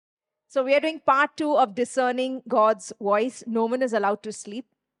So we are doing part 2 of discerning God's voice. No one is allowed to sleep.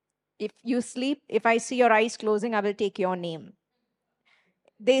 If you sleep, if I see your eyes closing, I will take your name.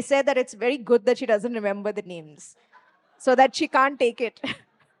 They said that it's very good that she doesn't remember the names so that she can't take it.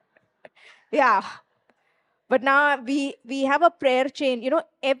 Yeah. But now we have a prayer chain.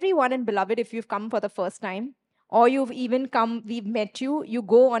 Everyone in Beloved, if you've come for the first time, or you've even come, we've met you, you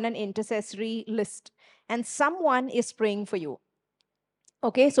go on an intercessory list, and someone is praying for you.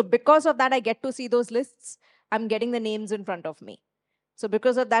 Okay, so because of that, I get to see those lists. I'm getting the names in front of me. So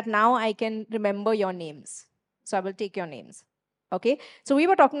because of that, now I can remember your names. So I will take your names. Okay, so we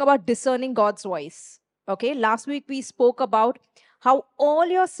were talking about discerning God's voice. Okay, last week we spoke about how all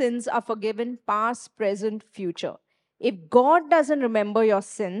your sins are forgiven, past, present, future. If God doesn't remember your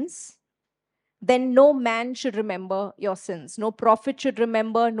sins, then no man should remember your sins. No prophet should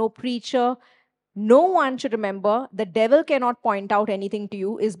remember, no preacher, no one should remember. The devil cannot point out anything to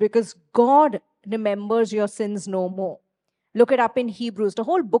you, is because God remembers your sins no more. Look it up in Hebrews. The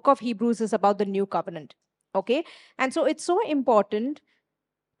whole book of Hebrews is about the new covenant. Okay? And so it's so important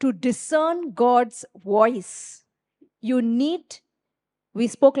to discern God's voice. We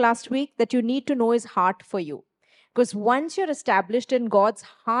spoke last week that you need to know his heart for you. Because once you're established in God's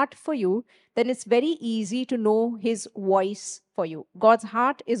heart for you, then it's very easy to know his voice for you. God's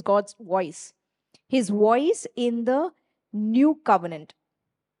heart is God's voice. His voice in the new covenant.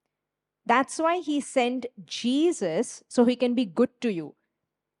 That's why he sent Jesus so he can be good to you.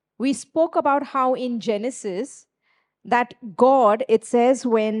 We spoke about how in Genesis that God, it says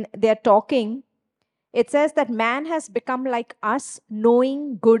when they're talking, it says that man has become like us,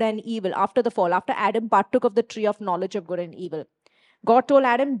 knowing good and evil after the fall, after Adam partook of the tree of knowledge of good and evil. God told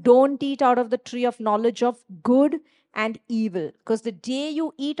Adam, don't eat out of the tree of knowledge of good and evil, because the day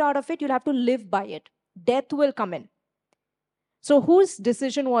you eat out of it, you'll have to live by it. Death will come in. So whose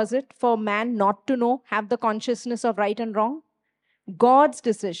decision was it for man not to know, have the consciousness of right and wrong? God's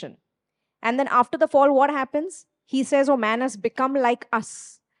decision. And then after the fall, what happens? He says, oh, man has become like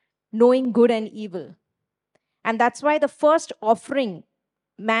us, knowing good and evil. And that's why the first offering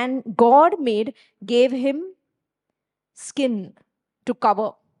God made gave him skin to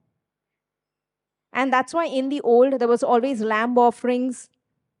cover. And that's why in the old, there was always lamb offerings,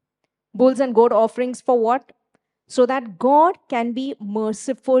 bulls and goat offerings for what? So that God can be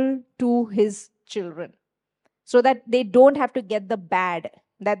merciful to his children, so that they don't have to get the bad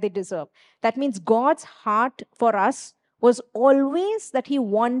that they deserve. That means God's heart for us was always that he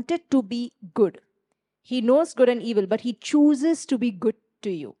wanted to be good. He knows good and evil, but he chooses to be good to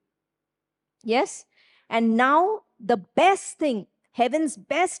you. Yes? And now the best thing, heaven's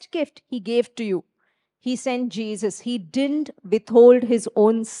best gift, he gave to you. He sent Jesus. He didn't withhold his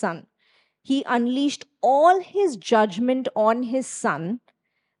own son. He unleashed all his judgment on his son,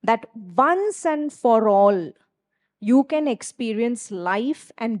 that once and for all, you can experience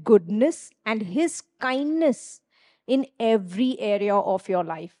life and goodness and his kindness in every area of your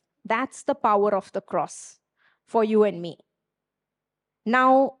life. That's the power of the cross for you and me.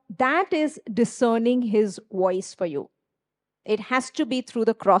 Now, that is discerning his voice for you. It has to be through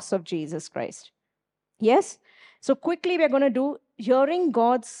the cross of Jesus Christ. Yes? So, quickly, we're going to do hearing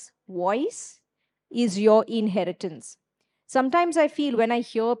God's voice is your inheritance. Sometimes I feel when I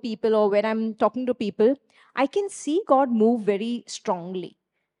hear people or when I'm talking to people, I can see God move very strongly.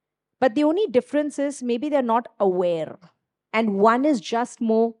 But the only difference is maybe they're not aware. And one is just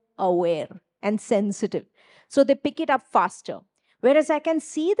more aware and sensitive. So they pick it up faster. Whereas I can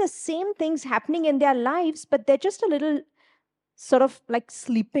see the same things happening in their lives, but they're just a little sort of like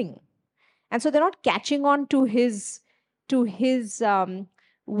sleeping. And so they're not catching on to his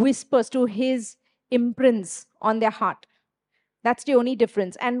whispers, to his imprints on their heart. That's the only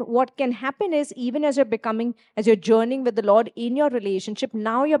difference. And what can happen is, even as you're journeying with the Lord in your relationship,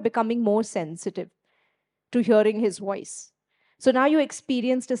 now you're becoming more sensitive to hearing his voice. So now you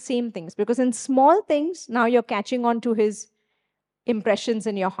experience the same things, because in small things, now you're catching on to his impressions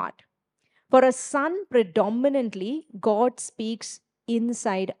in your heart. For a son, predominantly, God speaks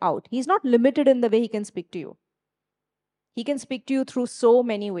inside out. He's not limited in the way he can speak to you. He can speak to you through so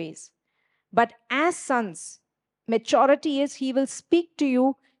many ways. But as sons, maturity is he will speak to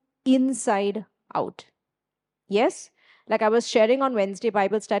you inside out. Yes? Like I was sharing on Wednesday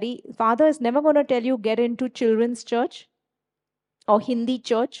Bible study, Father is never going to tell you get into children's church or Hindi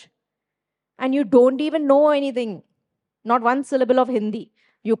church, and you don't even know anything, not one syllable of Hindi.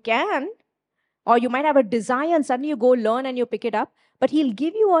 You can, or you might have a desire and suddenly you go learn and you pick it up, but he'll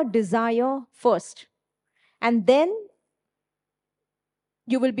give you a desire first. And then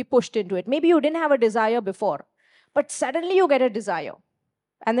you will be pushed into it. Maybe you didn't have a desire before, but suddenly you get a desire.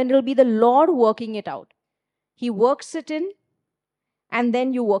 And then it'll be the Lord working it out. He works it in, and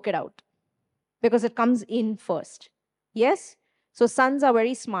then you work it out because it comes in first. Yes? So sons are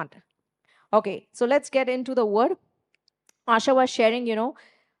very smart. Okay, so let's get into the word. Asha was sharing,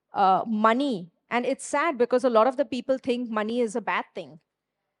 money. And it's sad because a lot of the people think money is a bad thing.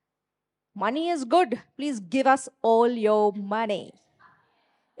 Money is good. Please give us all your money.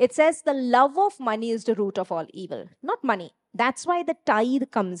 It says the love of money is the root of all evil, not money. That's why the tithe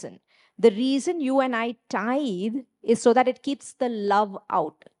comes in. The reason you and I tithe is so that it keeps the love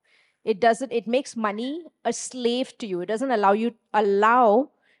out. It makes money a slave to you. It doesn't allow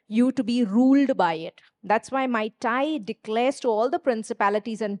you to be ruled by it. That's why my tithe declares to all the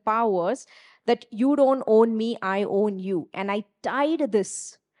principalities and powers that you don't own me, I own you. And I tithe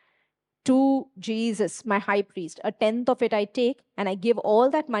this to Jesus, my high priest. A tenth of it I take and I give. All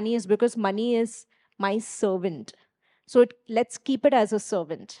that money is because money is my servant. So let's keep it as a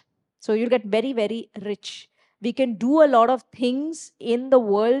servant. So you'll get very, very rich. We can do a lot of things in the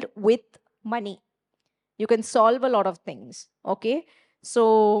world with money. You can solve a lot of things. Okay.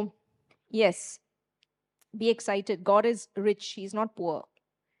 So, yes, be excited. God is rich, He's not poor.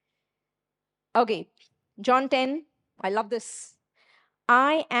 Okay. John 10. I love this.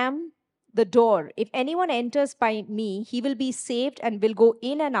 I am the door. If anyone enters by me, he will be saved and will go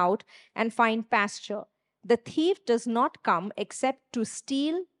in and out and find pasture. The thief does not come except to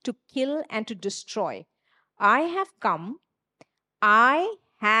steal, to kill, and to destroy. I have come. I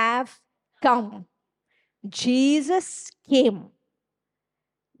have come. Jesus came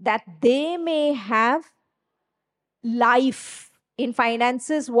that they may have life. In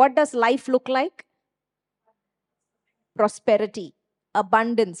finances, what does life look like? Prosperity,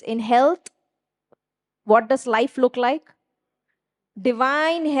 abundance. In health, what does life look like?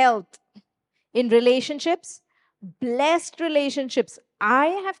 Divine health. In relationships, blessed relationships. I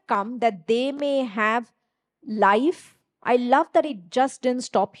have come that they may have life. I love that it just didn't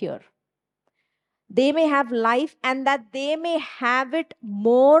stop here. They may have life and that they may have it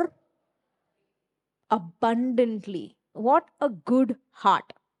more abundantly. What a good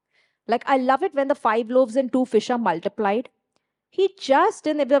heart. Like, I love it when the 5 loaves and 2 fish are multiplied. He just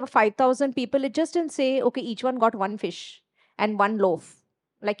didn't, if there were 5,000 people, it just didn't say, okay, each one got 1 fish and 1 loaf.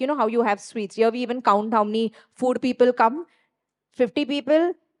 Like, you know how you have sweets. Here we even count how many food people come. 50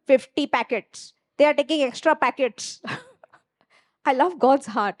 people, 50 packets. They are taking extra packets. I love God's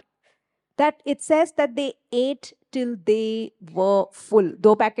heart. That it says that they ate till they were full.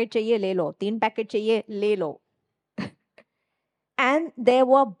 2 packet chahiye, le lo. 3 packet chahiye, le lo. And there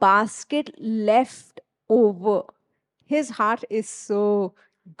were basket left over. His heart is so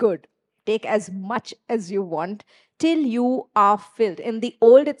good. Take as much as you want till you are filled. In the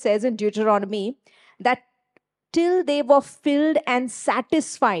old, it says in Deuteronomy that till they were filled and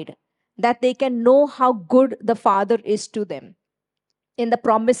satisfied, that they can know how good the Father is to them. In the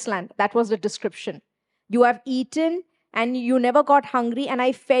promised land, that was the description. You have eaten and you never got hungry, and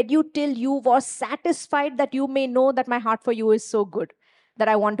I fed you till you were satisfied, that you may know that my heart for you is so good, that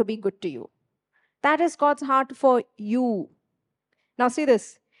I want to be good to you. That is God's heart for you. Now, see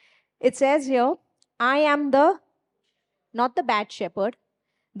this. It says here, I am the, not the bad shepherd,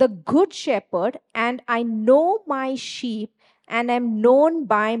 the good shepherd, and I know my sheep and am known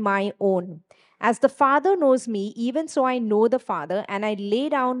by my own. As the Father knows me, even so I know the Father, and I lay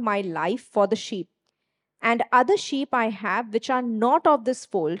down my life for the sheep. And other sheep I have, which are not of this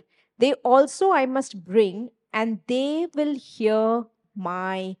fold, they also I must bring, and they will hear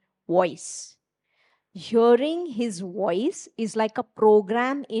my voice. Hearing his voice is like a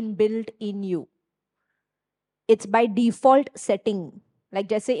program inbuilt in you. It's by default setting. Like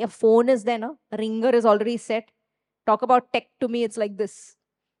just say a phone is there, no? Ringer is already set. Talk about tech to me, it's like this.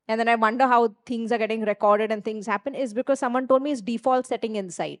 And then I wonder how things are getting recorded and things happen is because someone told me it's default setting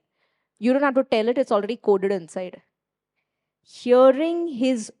inside. You don't have to tell it, it's already coded inside. Hearing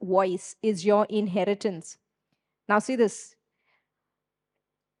his voice is your inheritance. Now see this.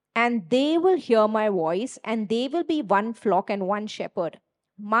 And they will hear my voice, and they will be one flock and one shepherd.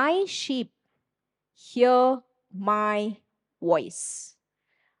 My sheep hear my voice.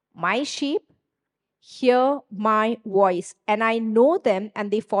 My sheep hear my voice, and I know them, and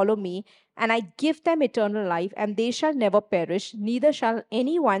they follow me, and I give them eternal life, and they shall never perish, neither shall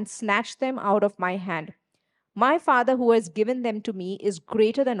anyone snatch them out of my hand. My Father who has given them to me is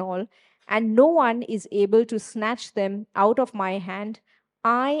greater than all, and no one is able to snatch them out of my hand.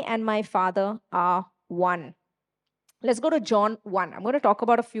 I and my Father are one. Let's go to John 1. I'm going to talk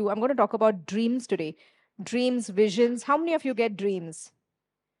about a few. I'm going to talk about dreams today. Dreams, visions. How many of you get dreams?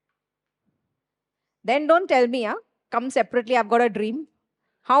 Then don't tell me, huh? Come separately. I've got a dream.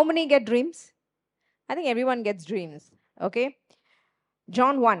 How many get dreams? I think everyone gets dreams. Okay.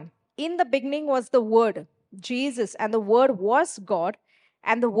 John 1. In the beginning was the Word, Jesus, and the Word was God,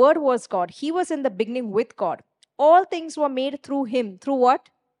 and the Word was God. He was in the beginning with God. All things were made through him. Through what?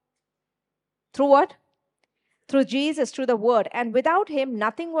 Through what? Through Jesus, through the Word. And without him,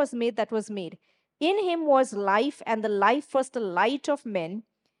 nothing was made that was made. In him was life, and the life was the light of men.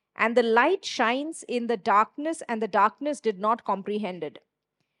 And the light shines in the darkness, and the darkness did not comprehend it.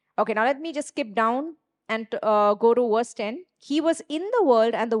 Okay, now let me just skip down and go to verse 10. He was in the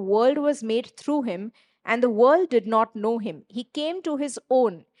world, and the world was made through him, and the world did not know him. He came to his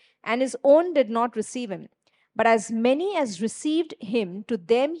own, and his own did not receive him. But as many as received him, to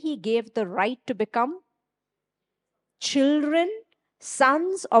them he gave the right to become children,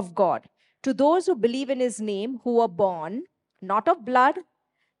 sons of God, to those who believe in his name, who were born not of blood,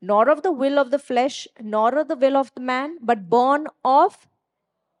 nor of the will of the flesh, nor of the will of the man, but born of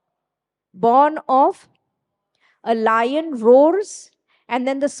a lion roars, and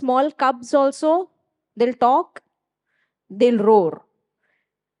then the small cubs also, they'll talk, they'll roar.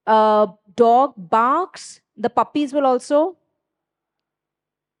 A dog barks, the puppies will also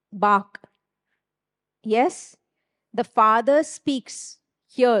bark. Yes, the father speaks,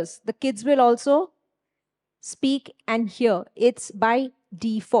 hears, the kids will also speak and hear. It's by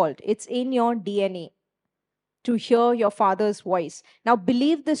default, it's in your DNA to hear your father's voice. Now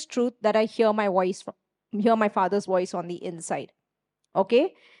believe this truth that I hear my voice hear my father's voice on the inside.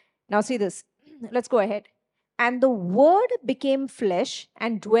 Okay? Now see this. Let's go ahead. And the word became flesh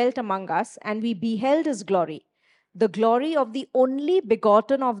and dwelt among us, and we beheld his glory, the glory of the only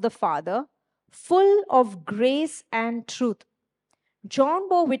begotten of the Father, full of grace and truth. John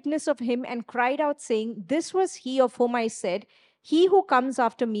bore witness of him and cried out, saying, this was he of whom I said, he who comes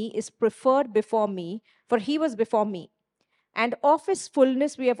after me is preferred before me, for he was before me. And of his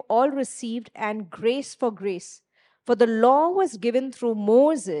fullness we have all received, and grace for grace. For the law was given through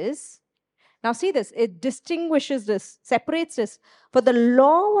Moses. Now, see this, it distinguishes this, separates this. For the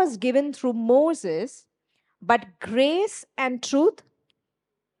law was given through Moses, but grace and truth,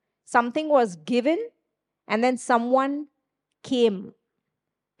 something was given, and then someone came.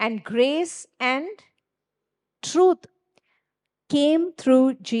 And grace and truth came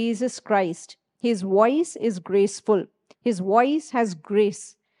through Jesus Christ. His voice is graceful, his voice has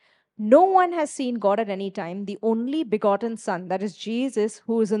grace. No one has seen God at any time. The only begotten Son, that is Jesus,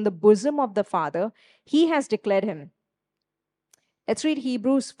 who is in the bosom of the Father, he has declared him. Let's read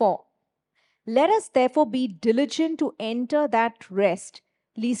Hebrews 4. Let us therefore be diligent to enter that rest,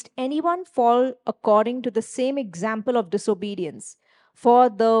 lest anyone fall according to the same example of disobedience. For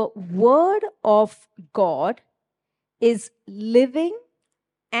the word of God is living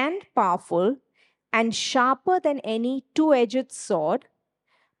and powerful and sharper than any two-edged sword,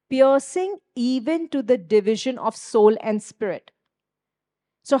 piercing even to the division of soul and spirit.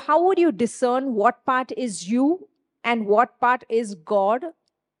 So, how would you discern what part is you and what part is God?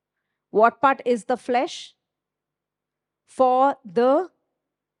 What part is the flesh? For the,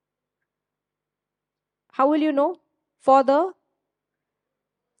 how will you know? For the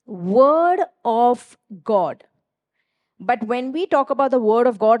word of God. But when we talk about the word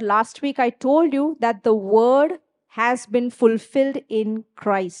of God, last week I told you that the word has been fulfilled in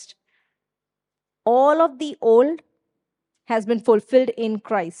Christ. All of the old has been fulfilled in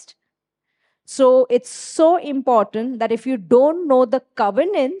Christ. So it's so important that if you don't know the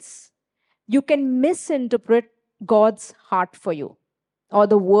covenants, you can misinterpret God's heart for you or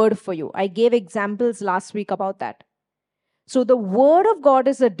the word for you. I gave examples last week about that. So the word of God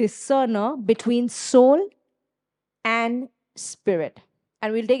is a discerner between soul and spirit.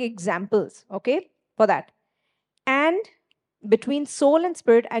 And we'll take examples, okay, for that. And between soul and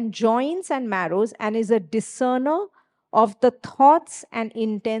spirit and joints and marrows, and is a discerner of the thoughts and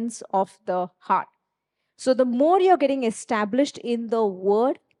intents of the heart. So the more you're getting established in the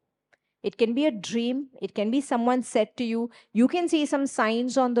word, it can be a dream, it can be someone said to you, you can see some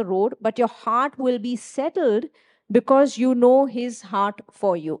signs on the road, but your heart will be settled because you know his heart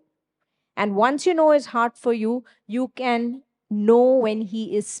for you. And once you know his heart for you, you can know when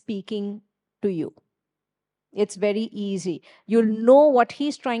he is speaking to you. It's very easy. You'll know what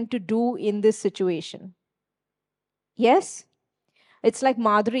he's trying to do in this situation. Yes? It's like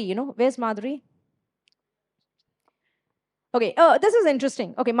Madhuri, Where's Madhuri? Okay, this is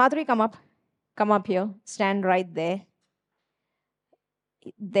interesting. Okay, Madhuri, come up. Come up here. Stand right there.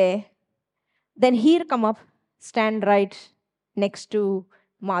 There. Then here, come up. Stand right next to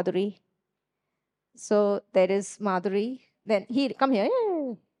Madhuri. So there is Madhuri. Then here, come here.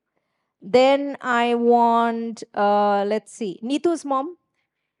 Then I want, let's see, Neetu's mom.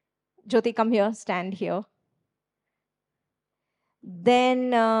 Jyoti, come here, stand here.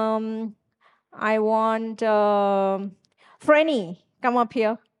 Then I want Frenny, come up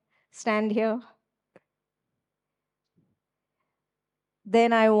here, stand here.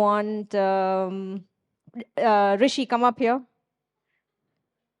 Then I want Rishi, come up here.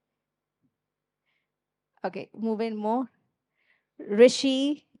 Okay, move in more.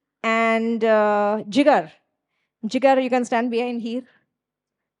 Rishi and Jigar. Jigar, you can stand behind here.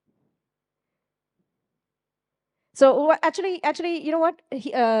 So actually, you know what?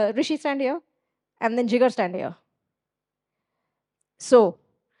 Rishi, stand here, and then Jigar, stand here. So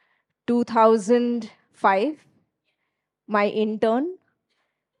 2005, my intern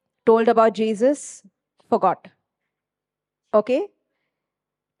told about Jesus, forgot. Okay.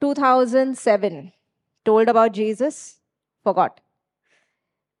 2007, told about Jesus, forgot.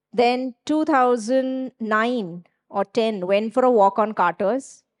 Then 2009 or 10, went for a walk on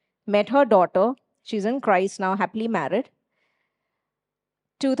Carter's, met her daughter. She's in Christ now, happily married.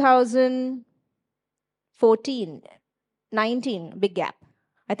 2014, 19, big gap.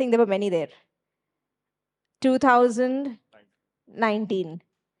 I think there were many there. 2019,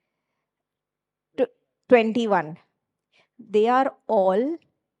 21. They are all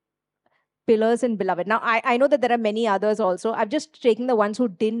pillars in beloved. Now I know that there are many others also. I've just taken the ones who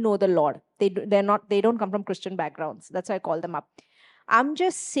didn't know the Lord. They don't come from Christian backgrounds. That's why I call them up. I'm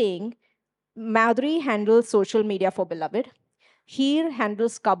just saying Madhuri handles social media for beloved. Here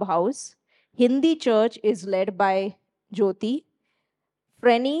handles Clubhouse. Hindi church is led by Jyoti.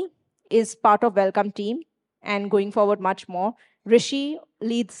 Frenny is part of welcome team and going forward much more. Rishi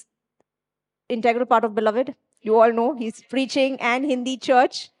leads integral part of beloved. You all know he's preaching and Hindi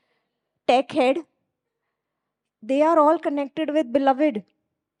church. Tech head. They are all connected with beloved.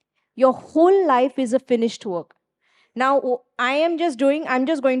 Your whole life is a finished work. Now, I'm just going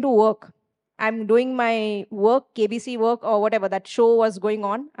to work. I'm doing my work, KBC work, or whatever. That show was going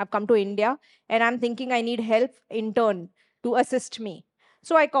on. I've come to India and I'm thinking I need help, intern, to assist me.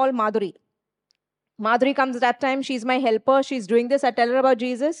 So I call Madhuri. Madhuri comes at that time. She's my helper. She's doing this. I tell her about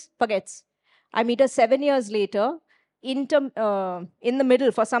Jesus, forgets. I meet her 7 years later, in the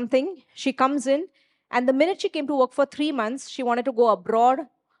middle for something. She comes in, and the minute she came to work for 3 months, she wanted to go abroad.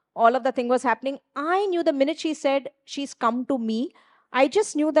 All of the thing was happening. I knew the minute she said she's come to me, I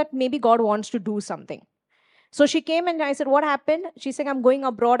just knew that maybe God wants to do something. So she came and I said, what happened? She's saying, I'm going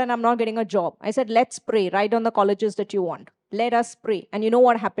abroad and I'm not getting a job. I said, let's pray. Write down the colleges that you want. Let us pray. And you know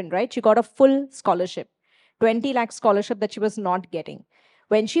what happened, right? She got a full scholarship, 20 lakh scholarship that she was not getting.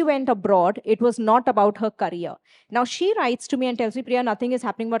 When she went abroad, it was not about her career. Now she writes to me and tells me, Priya, nothing is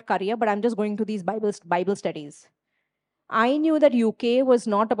happening about career, but I'm just going to these Bible studies. I knew that UK was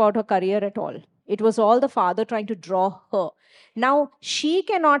not about her career at all. It was all the Father trying to draw her. Now she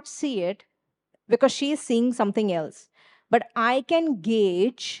cannot see it because she is seeing something else. But I can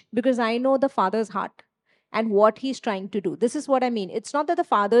gauge because I know the Father's heart and what he's trying to do. This is what I mean. It's not that the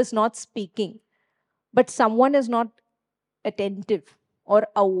Father is not speaking, but someone is not attentive or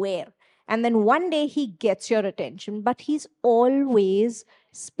aware. And then one day he gets your attention, but he's always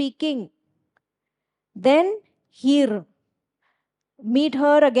speaking. Then here, meet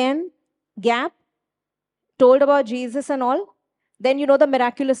her again, gap, told about Jesus and all. Then you know the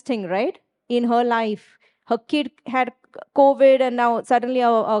miraculous thing, right? In her life, her kid had COVID, and now suddenly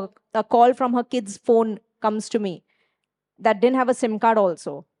a call from her kid's phone comes to me that didn't have a SIM card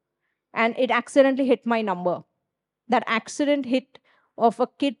also. And it accidentally hit my number. That accident hit of a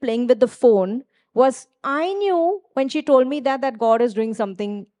kid playing with the phone was, I knew when she told me that God is doing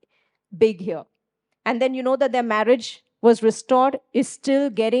something big here. And then you know that their marriage was restored, is still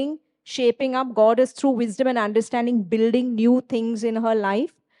getting, shaping up. God is through wisdom and understanding building new things in her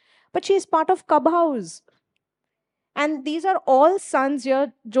life. But she is part of Clubhouse. And these are all sons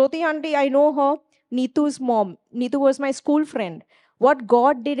here. Jyoti auntie, I know her. Neetu's mom. Neetu was my school friend. What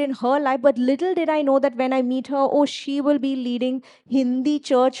God did in her life, but little did I know that when I meet her, oh, she will be leading Hindi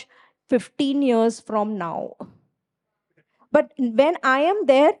church 15 years from now. But when I am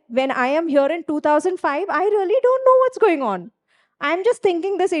there, when I am here in 2005, I really don't know what's going on. I'm just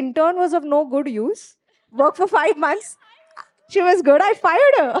thinking this intern was of no good use. Worked for 5 months. She was good. I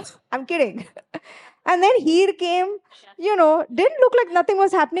fired her. I'm kidding. And then here came, didn't look like nothing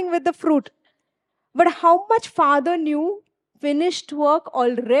was happening with the fruit. But how much Father knew finished work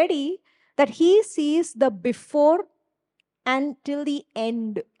already that he sees the before and till the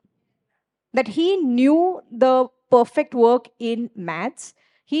end. That he knew the perfect work in maths,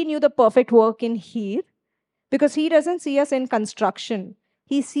 he knew the perfect work in here, because he doesn't see us in construction.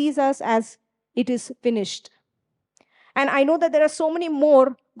 He sees us as it is finished. And I know that there are so many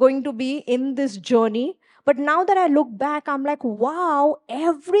more going to be in this journey. But now that I look back, I'm like, wow,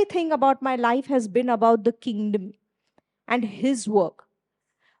 everything about my life has been about the kingdom and his work.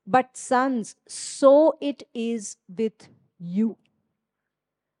 But sons, so it is with you.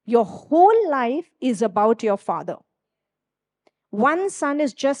 Your whole life is about your father. One son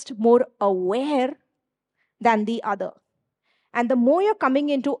is just more aware than the other. And the more you're coming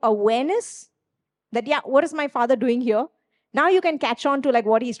into awareness that, yeah, what is my father doing here? Now you can catch on to like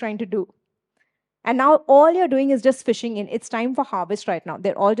what he's trying to do. And now all you're doing is just fishing in. It's time for harvest right now.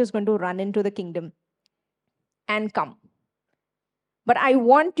 They're all just going to run into the kingdom and come. But I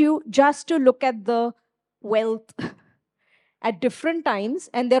want you just to look at the wealth at different times,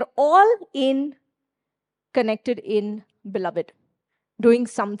 and they're all in connected in beloved, doing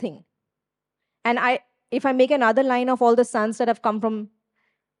something. And if I make another line of all the sons that have come from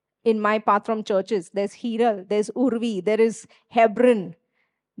in my path from churches, there's Hiral, there's Urvi, there is Hebron,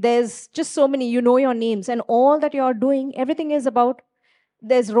 there's just so many, you know your names, and all that you're doing, everything is about.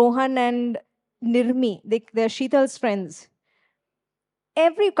 There's Rohan and Nirmi, they're Sheetal's friends.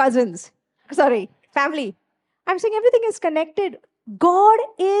 Every cousins, sorry, family. I'm saying everything is connected. God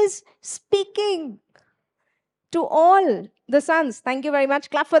is speaking to all the sons. Thank you very much.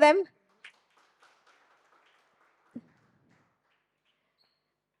 Clap for them.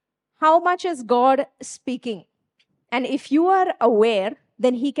 How much is God speaking? And if you are aware,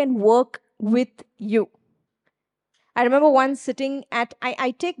 then He can work with you. I remember once sitting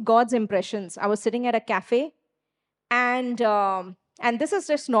I take God's impressions. I was sitting at a cafe, and this is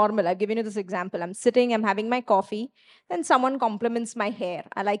just normal. I've given you this example. I'm sitting, I'm having my coffee, then someone compliments my hair.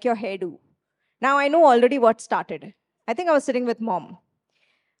 I like your hairdo. Now I know already what started. I think I was sitting with mom.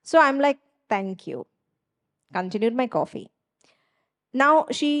 So I'm like, thank you. Continued my coffee. Now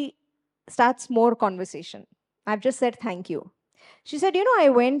she starts more conversation. I've just said thank you. She said, I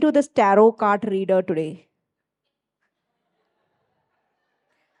went to this tarot card reader today.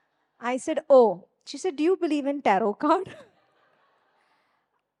 I said, oh. She said, do you believe in tarot card?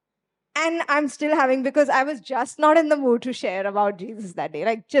 And I'm still having, because I was just not in the mood to share about Jesus that day.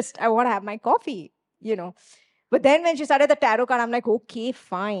 Like, just, I want to have my coffee. But then when she started the tarot card, I'm like, okay,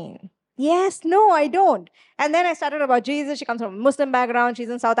 fine. Yes, no, I don't. And then I started about Jesus. She comes from a Muslim background. She's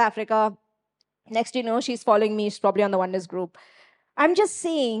in South Africa. Next, she's following me. She's probably on the Oneness group. I'm just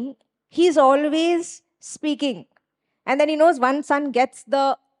saying, he's always speaking. And then he knows one son gets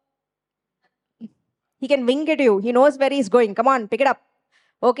he can wink at you. He knows where he's going. Come on, pick it up.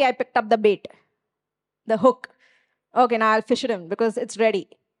 Okay, I picked up the bait, the hook. Okay, now I'll fish it in because it's ready.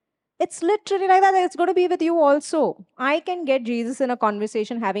 It's literally like that. It's going to be with you also. I can get Jesus in a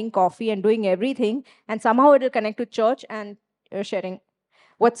conversation, having coffee and doing everything, and somehow it will connect to church and sharing.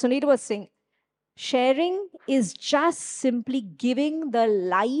 What Sunit was saying, sharing is just simply giving the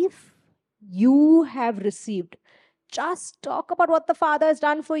life you have received. Just talk about what the Father has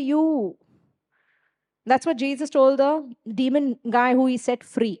done for you. That's what Jesus told the demon guy who he set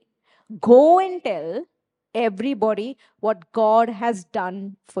free. Go and tell everybody what God has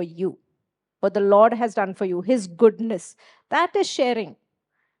done for you, what the Lord has done for you, His goodness. That is sharing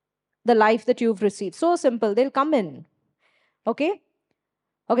the life that you've received. So simple. They'll come in. Okay?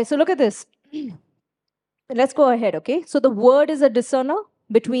 Okay, so look at this. Let's go ahead, okay? So the word is a discerner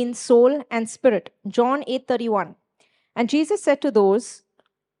between soul and spirit. John 8:31. And Jesus said to those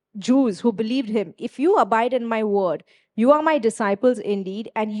Jews who believed him, if you abide in my word, you are my disciples indeed,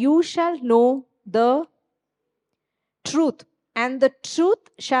 and you shall know the truth, and the truth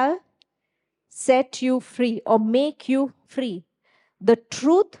shall set you free or make you free. The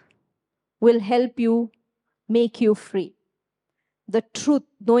truth will help you make you free. The truth,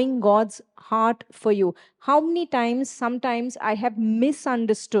 knowing God's heart for you. How many times, sometimes I have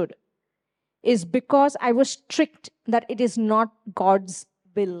misunderstood is because I was tricked that it is not God's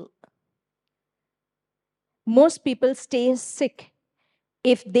will. Most people stay sick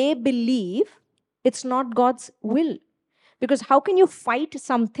if they believe it's not God's will. Because how can you fight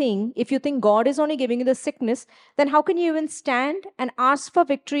something if you think God is only giving you the sickness? Then how can you even stand and ask for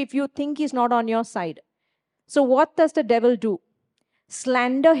victory if you think He's not on your side? So, what does the devil do?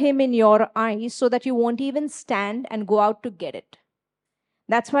 Slander him in your eyes so that you won't even stand and go out to get it.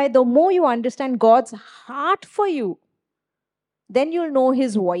 That's why the more you understand God's heart for you, then you'll know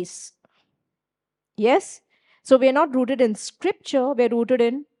His voice. Yes? So we're not rooted in scripture, we're rooted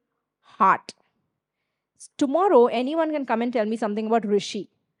in heart. Tomorrow, anyone can come and tell me something about Rishi.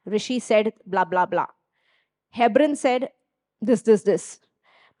 Rishi said blah, blah, blah. Hebron said this, this, this.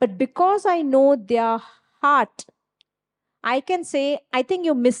 But because I know their heart, I can say, I think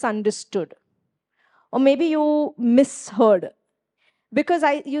you misunderstood. Or maybe you misheard. Because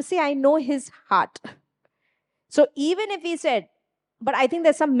you see, I know his heart. So even if he said, but I think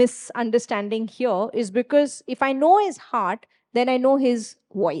there's some misunderstanding here, is because if I know his heart, then I know his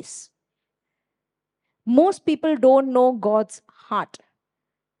voice. Most people don't know God's heart.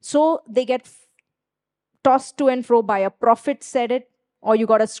 So they get tossed to and fro by a prophet said it, or you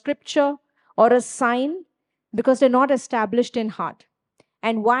got a scripture or a sign, because they're not established in heart.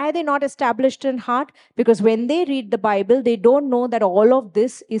 And why are they not established in heart? Because when they read the Bible, they don't know that all of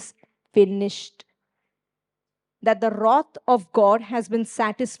this is finished, that the wrath of God has been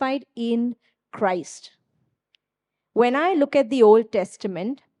satisfied in Christ. When I look at the Old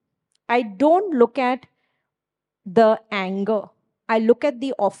Testament, I don't look at the anger, I look at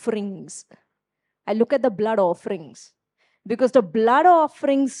the offerings. I look at the blood offerings, because the blood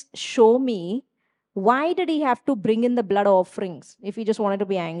offerings show me why did he have to bring in the blood offerings if he just wanted to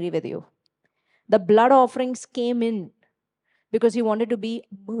be angry with you. The blood offerings came in because he wanted to be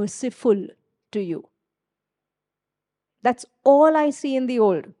merciful to you. That's all I see in the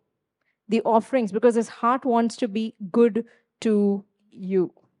old. The offerings, because his heart wants to be good to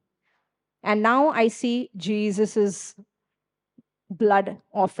you. And now I see Jesus's blood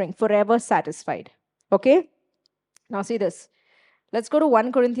offering, forever satisfied. Okay? Now see this. Let's go to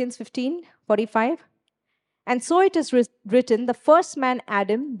 1 Corinthians 15:45. And so it is written, the first man,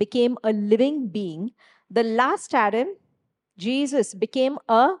 Adam, became a living being. The last Adam, Jesus, became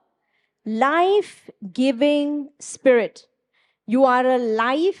a life giving spirit. You are a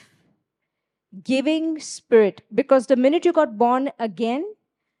life giving spirit, because the minute you got born again,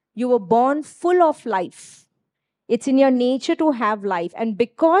 you were born full of life. It's in your nature to have life. And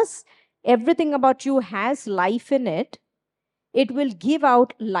because everything about you has life in it, it will give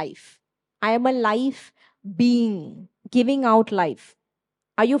out life. I am a life being, giving out life.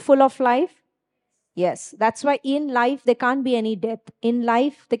 Are you full of life? Yes. That's why in life there can't be any death. In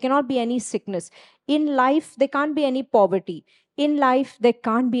life there cannot be any sickness. In life there can't be any poverty. In life there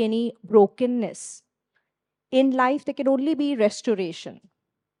can't be any brokenness. In life there can only be restoration.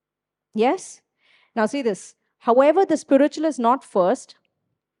 Yes? Now see this. However, the spiritual is not first,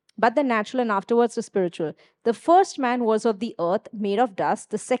 but the natural, and afterwards the spiritual. The first man was of the earth, made of dust.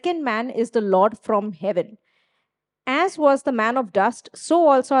 The second man is the Lord from heaven. As was the man of dust, so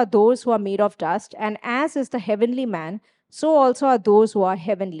also are those who are made of dust. And as is the heavenly man, so also are those who are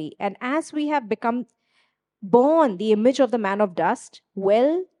heavenly. And as we have become born the image of the man of dust,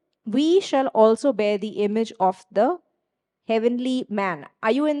 well, we shall also bear the image of the heavenly man.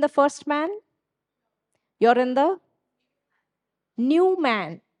 Are you in the first man? You're in the new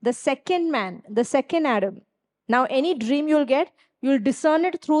man, the second Adam. Now, any dream you'll get, you'll discern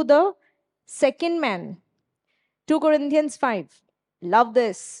it through the second man. 2 Corinthians 5. Love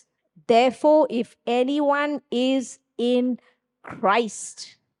this. Therefore, if anyone is in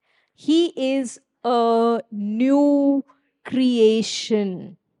Christ, he is a new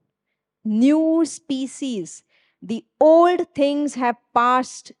creation, new species. The old things have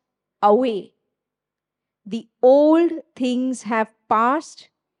passed away. The old things have passed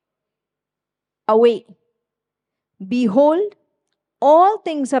away. Behold, all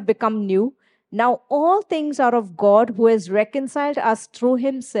things have become new. Now all things are of God, who has reconciled us through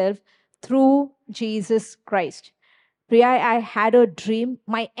himself, through Jesus Christ. Priya, I had a dream.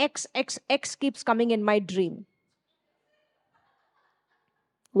 My ex keeps coming in my dream.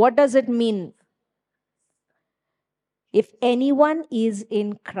 What does it mean? If anyone is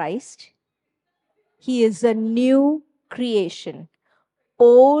in Christ, he is a new creation.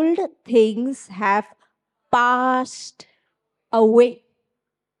 Old things have passed away.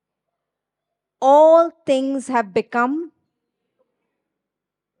 All things have become.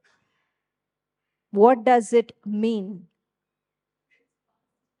 What does it mean?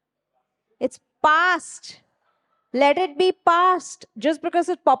 It's past. Let it be past. Just because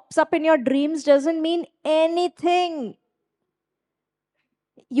it pops up in your dreams doesn't mean anything.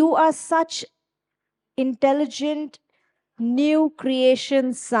 You are such intelligent, new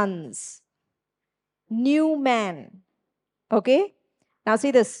creation sons. New man. Okay? Now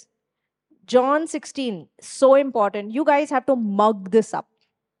see this. John 16, so important. You guys have to mug this up.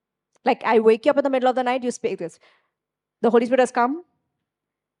 Like I wake you up in the middle of the night, you speak this. The Holy Spirit has come,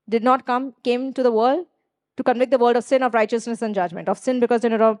 did not come, came to the world to convict the world of sin, of righteousness, and judgment. Of sin, because they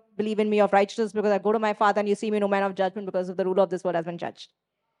do not believe in me. Of righteousness, because I go to my Father and you see me, no man. Of judgment, because of the ruler of this world has been judged.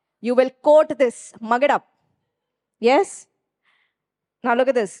 You will quote this, mug it up. Yes? Now look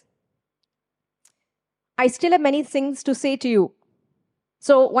at this. I still have many things to say to you.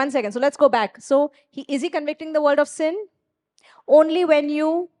 So, 1 second. So, let's go back. So, is he convicting the world of sin? Only when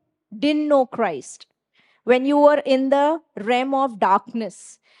you didn't know Christ. when you were in the realm of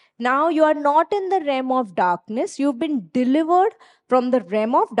darkness. Now you are not in the realm of darkness. You've been delivered from the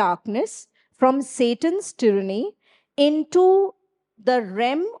realm of darkness, from Satan's tyranny, into the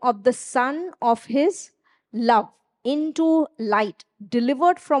realm of the Son of His love, into light,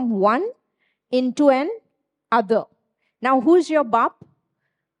 delivered from one into an other. Now, who's your bab?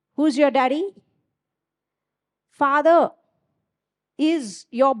 Who's your daddy? Father is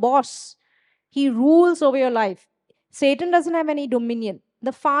your boss. He rules over your life. Satan doesn't have any dominion.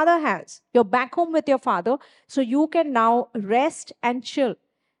 The Father has. You're back home with your Father, so you can now rest and chill.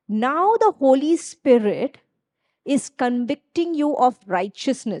 Now the Holy Spirit is convicting you of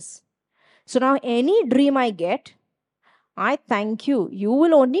righteousness. So now any dream I get, I thank you. You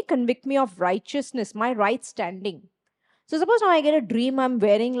will only convict me of righteousness, my right standing. So suppose now I get a dream I'm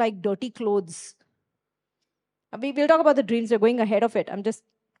wearing like dirty clothes. We'll talk about the dreams. We're going ahead of it. I'm just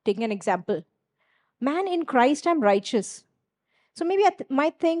taking an example. Man, in Christ, I'm righteous. So maybe I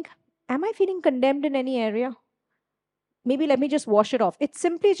might think, am I feeling condemned in any area? Maybe let me just wash it off. It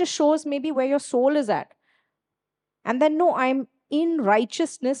simply just shows maybe where your soul is at. And then, no, I'm in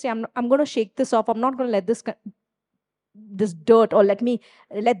righteousness. I'm going to shake this off. I'm not going to let this dirt or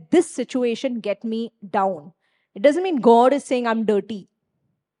let this situation get me down. It doesn't mean God is saying I'm dirty.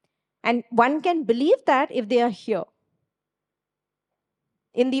 And one can believe that if they are here.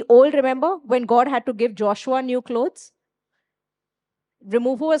 In the old, remember when God had to give Joshua new clothes?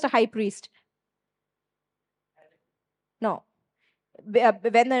 Remove who was the high priest? No.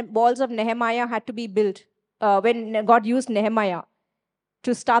 When the walls of Nehemiah had to be built, when God used Nehemiah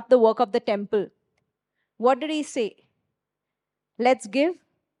to start the work of the temple, what did he say? Let's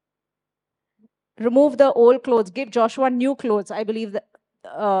remove the old clothes, give Joshua new clothes. I believe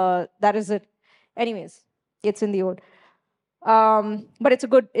that is it. Anyways, it's in the old. But it's a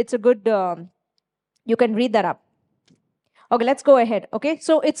good, you can read that up. Okay, let's go ahead. Okay,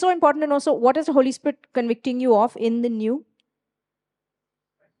 so it's so important to know. So, what is the Holy Spirit convicting you of in the new?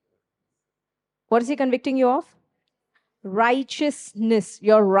 What is He convicting you of? Righteousness,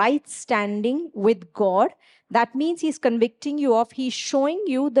 your right standing with God. That means He's convicting you of, He's showing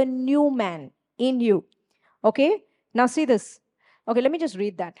you the new man in you. Okay, now see this. Okay, let me just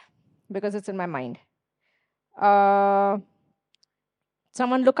read that because it's in my mind.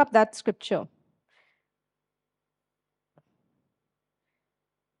 Someone look up that scripture.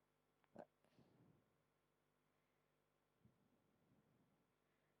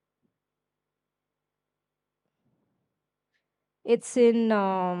 It's in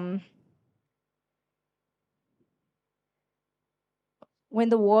when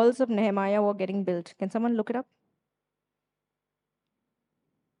the walls of Nehemiah were getting built. Can someone look it up?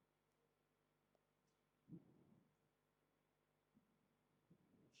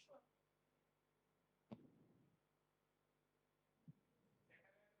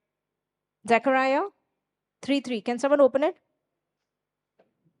 Zechariah 3:3. Can someone open it?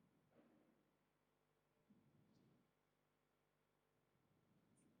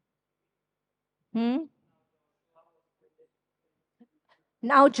 Hmm?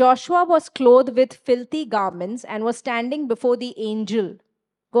 Now Joshua was clothed with filthy garments and was standing before the angel.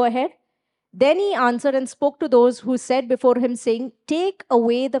 Go ahead. Then he answered and spoke to those who said before him, saying, take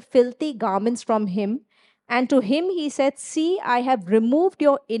away the filthy garments from him. And to him he said, see, I have removed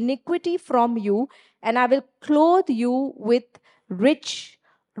your iniquity from you, and I will clothe you with rich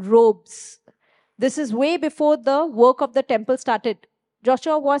robes. This is way before the work of the temple started.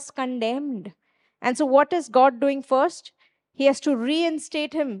 Joshua was condemned. And so, what is God doing first? He has to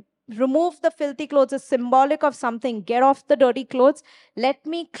reinstate him. Remove the filthy clothes. It's symbolic of something. Get off the dirty clothes. Let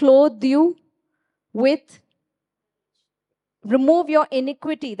me clothe you with, remove your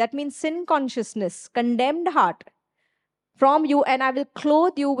iniquity. That means sin consciousness, condemned heart from you, and I will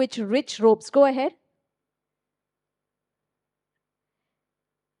clothe you with rich robes. Go ahead.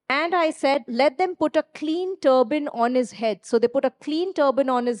 And I said, let them put a clean turban on his head. So they put a clean turban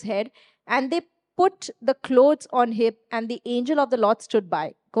on his head, and they put the clothes on him, and the angel of the Lord stood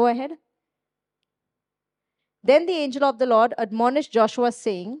by. Go ahead. Then the angel of the Lord admonished Joshua,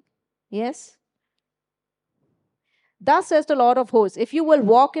 saying, yes, thus says the Lord of hosts, if you will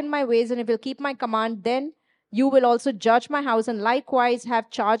walk in my ways and if you'll keep my command, then you will also judge my house and likewise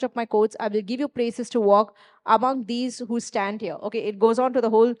have charge of my courts. I will give you places to walk among these who stand here. Okay, it goes on to the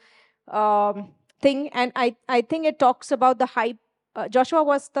whole thing. And I think it talks about the high. Joshua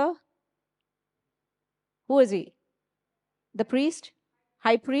was who is he? The priest,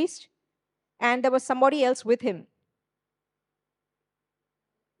 high priest. And there was somebody else with him.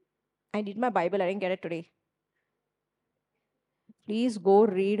 I need my Bible. I didn't get it today. Please go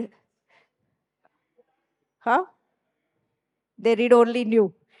read. Huh? They read only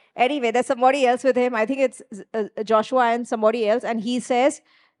new. Anyway, there's somebody else with him. I think it's Joshua and somebody else. And he says,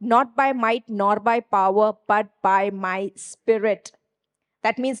 not by might nor by power, but by my spirit.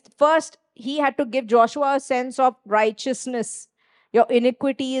 That means first he had to give Joshua a sense of righteousness. Your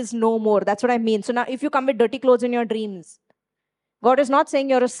iniquity is no more. That's what I mean. So now, if you come with dirty clothes in your dreams, God is not saying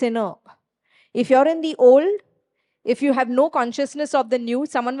you're a sinner. If you're in the old, if you have no consciousness of the new,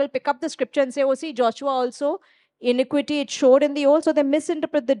 someone will pick up the scripture and say, oh, see, Joshua also, iniquity, it showed in the old. So they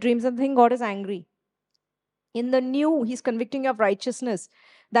misinterpret the dreams and think God is angry. In the new, he's convicting you of righteousness.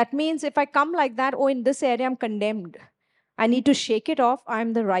 That means if I come like that, oh, in this area, I'm condemned. I need to shake it off.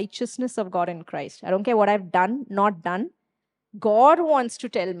 I'm the righteousness of God in Christ. I don't care what I've done, not done. God wants to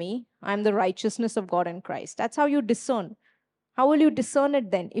tell me I'm the righteousness of God in Christ. That's how you discern. How will you discern it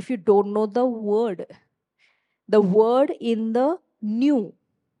then if you don't know the word? The word in the new.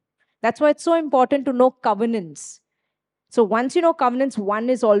 That's why it's so important to know covenants. So once you know covenants, one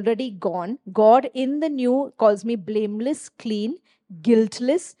is already gone. God in the new calls me blameless, clean,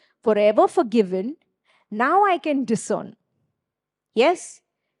 guiltless, forever forgiven. Now I can discern. Yes?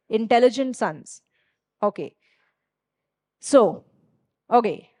 Intelligent sons. Okay. So,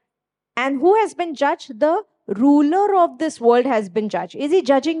 okay. And who has been judged? The ruler of this world has been judged. Is he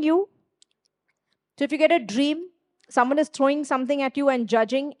judging you? So if you get a dream, someone is throwing something at you and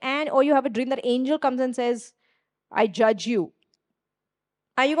judging, or you have a dream that angel comes and says, I judge you.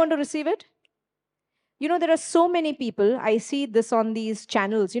 Are you going to receive it? You know, there are so many people, I see this on these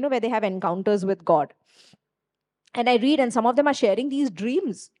channels, where they have encounters with God. And I read, and some of them are sharing these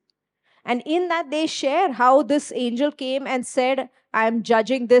dreams. And in that, they share how this angel came and said, I'm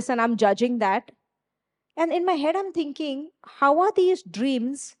judging this and I'm judging that. And in my head, I'm thinking, how are these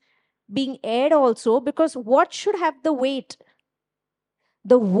dreams being aired also? Because what should have the weight?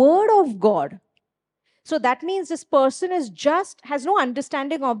 The word of God. So that means this person has no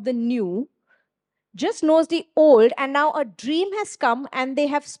understanding of the new, just knows the old, and now a dream has come and they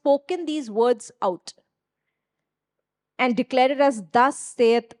have spoken these words out and declared it as, thus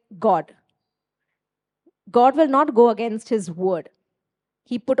saith God. God will not go against his word.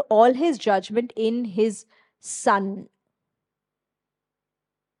 He put all his judgment in his son.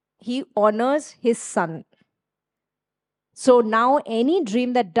 He honors his son. So now any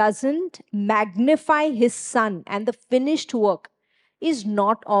dream that doesn't magnify his son and the finished work is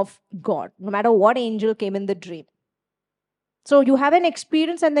not of God, no matter what angel came in the dream. So you have an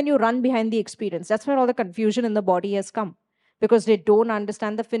experience and then you run behind the experience. That's where all the confusion in the body has come, because they don't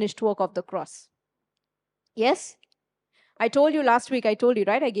understand the finished work of the cross. Yes? I told you last week,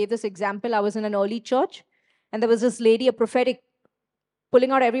 right? I gave this example. I was in an early church and there was this lady, a prophetic,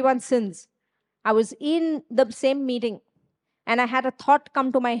 pulling out everyone's sins. I was in the same meeting and I had a thought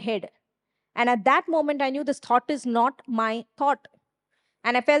come to my head. And at that moment, I knew this thought is not my thought.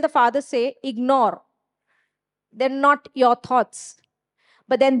 And I felt the Father say, ignore. They're not your thoughts.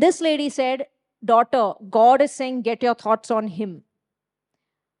 But then this lady said, daughter, God is saying, get your thoughts on him.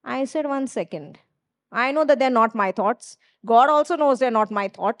 I said, 1 second. I know that they're not my thoughts. God also knows they're not my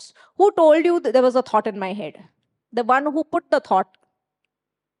thoughts. Who told you that there was a thought in my head? The one who put the thought.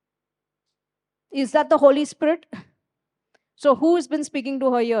 Is that the Holy Spirit? So who has been speaking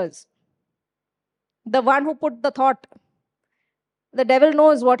to her ears? The one who put the thought. The devil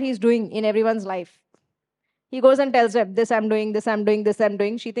knows what he's doing in everyone's life. He goes and tells them, this I'm doing, this I'm doing, this I'm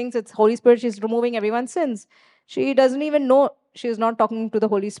doing. She thinks it's Holy Spirit. She's removing everyone's sins. She doesn't even know she's not talking to the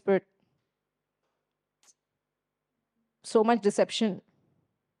Holy Spirit. So much deception.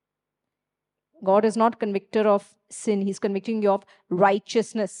 God is not convictor of sin. He's convicting you of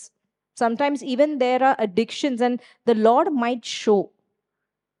righteousness. Sometimes even there are addictions and the Lord might show,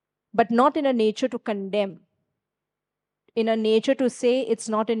 but not in a nature to condemn. In a nature to say it's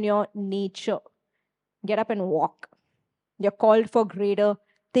not in your nature. Get up and walk. You're called for greater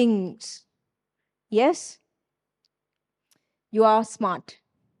things. Yes? You are smart.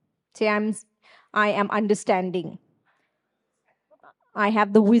 Say, I am understanding. I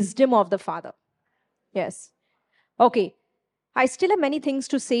have the wisdom of the Father. Yes. Okay. I still have many things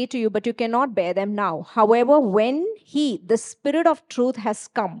to say to you, but you cannot bear them now. However, when He, the Spirit of truth, has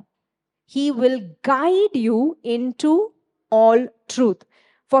come, He will guide you into all truth.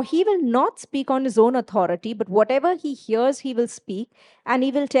 For He will not speak on His own authority, but whatever He hears, He will speak, and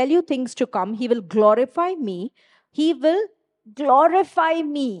He will tell you things to come. He will glorify me. He will glorify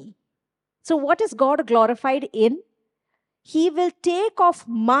me. So, what is God glorified in? He will take of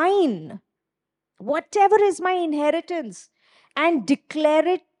mine, whatever is my inheritance, and declare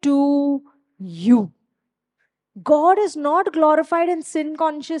it to you. God is not glorified in sin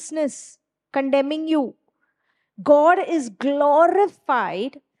consciousness, condemning you. God is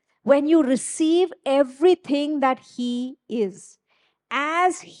glorified when you receive everything that He is.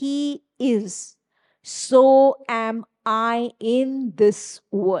 As He is, so am I in this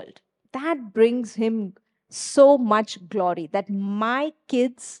world. That brings Him so much glory that my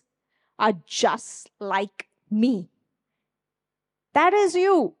kids are just like me. That is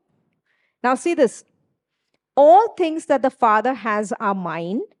you. Now, see this. All things that the Father has are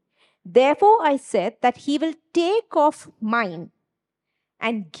mine. Therefore, I said that He will take off mine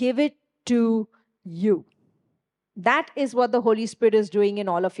and give it to you. That is what the Holy Spirit is doing in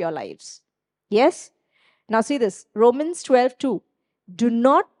all of your lives. Yes? Now, see this Romans 12:2. Do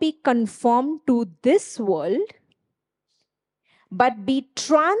not be conformed to this world, but be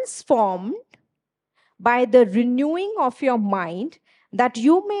transformed by the renewing of your mind, that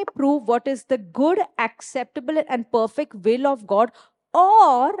you may prove what is the good, acceptable, and perfect will of God.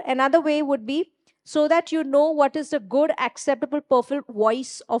 Or another way would be so that you know what is the good, acceptable, perfect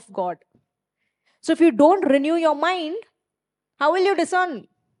voice of God. So if you don't renew your mind, how will you discern?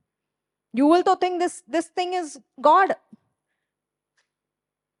 You will to think this thing is God.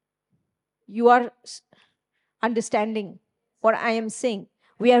 You are understanding what I am saying.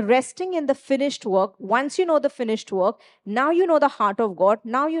 We are resting in the finished work. Once you know the finished work, now you know the heart of God.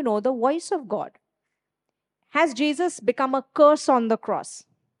 Now you know the voice of God. Has Jesus become a curse on the cross?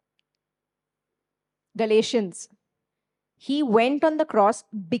 Galatians. He went on the cross,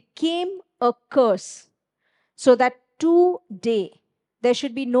 became a curse, so that today there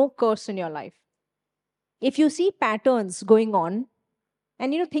should be no curse in your life. If you see patterns going on,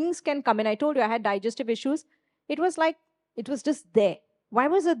 and things can come in. I told you I had digestive issues. It was like, it was just there. Why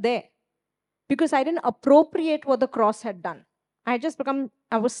was it there? Because I didn't appropriate what the cross had done. I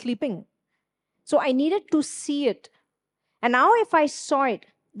was sleeping. So I needed to see it. And now if I saw it,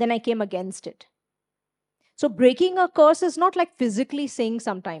 then I came against it. So breaking a curse is not like physically saying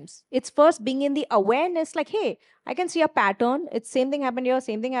sometimes. It's first being in the awareness, like, hey, I can see a pattern. It's same thing happened here,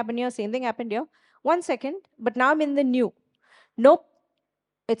 same thing happened here, same thing happened here. 1 second, but now I'm in the new. Nope,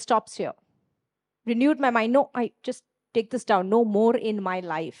 it stops here. Renewed my mind. No, I just take this down. No more in my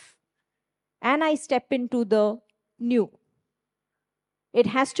life. And I step into the new. It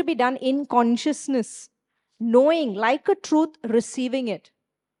has to be done in consciousness, knowing like a truth, receiving it.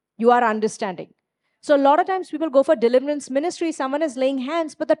 You are understanding. So a lot of times people go for deliverance ministry, someone is laying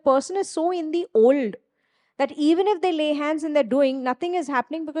hands, but that person is so in the old that even if they lay hands and they're doing, nothing is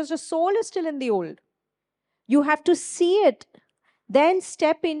happening because the soul is still in the old. You have to see it, then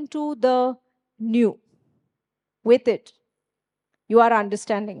step into the new with it. You are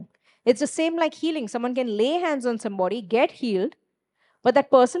understanding. It's the same like healing. Someone can lay hands on somebody, get healed, but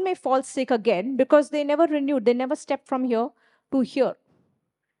that person may fall sick again because they never renewed. They never stepped from here to here.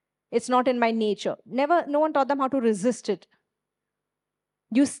 It's not in my nature. Never, no one taught them how to resist it.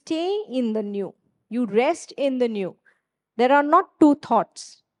 You stay in the new. You rest in the new. There are not two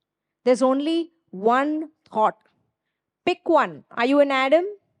thoughts. There's only one thought. Pick one. Are you in Adam?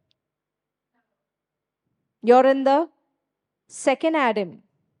 You're in the second Adam.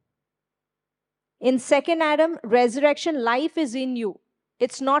 In second Adam, resurrection life is in you.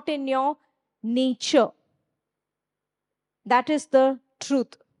 It's not in your nature. That is the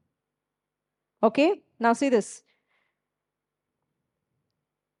truth. Okay? Now see this.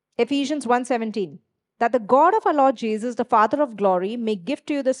 Ephesians 1:17. That the God of our Lord Jesus, the Father of glory, may give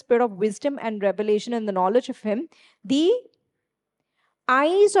to you the spirit of wisdom and revelation in the knowledge of Him, the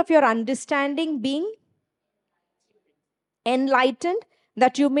eyes of your understanding being enlightened,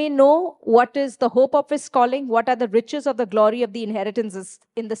 that you may know what is the hope of His calling, what are the riches of the glory of the inheritances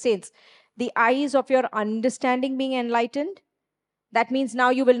in the saints. The eyes of your understanding being enlightened, that means now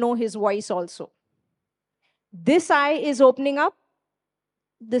you will know His voice also. This eye is opening up,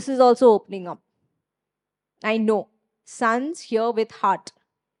 this is also opening up. I know. Sons hear with heart.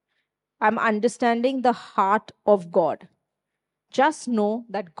 I'm understanding the heart of God. Just know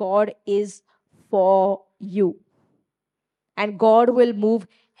that God is for you. And God will move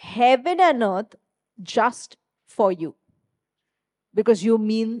heaven and earth just for you. Because you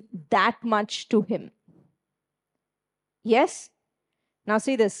mean that much to Him. Yes? Now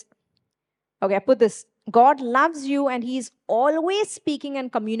see this. Okay, I put this. God loves you and He's always speaking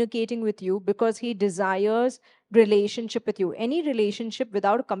and communicating with you because He desires relationship with you. Any relationship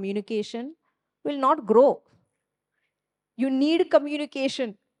without communication will not grow. You need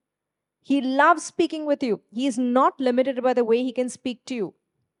communication. He loves speaking with you. He is not limited by the way He can speak to you.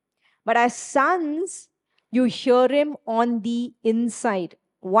 But as sons, you hear Him on the inside.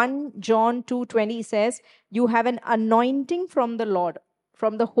 1 John 2:20 says, you have an anointing from the Lord,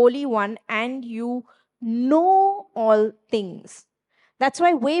 from the Holy One, and you know all things. That's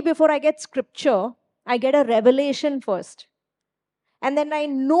why, way before I get scripture, I get a revelation first. And then I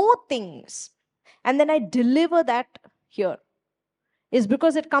know things. And then I deliver that here. Is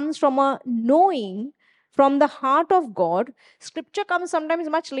because it comes from a knowing from the heart of God. Scripture comes sometimes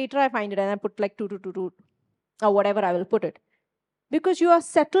much later, I find it, and I put like two, two, two, two, or whatever I will put it. Because you are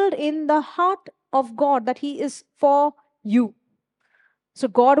settled in the heart of God that He is for you. So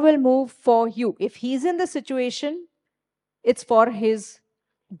God will move for you. If He's in the situation, it's for His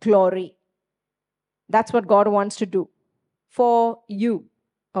glory. That's what God wants to do for you.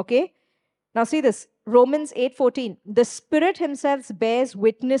 Okay? Now see this. Romans 8:14. The Spirit Himself bears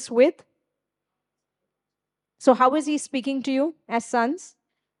witness with. So how is He speaking to you as sons?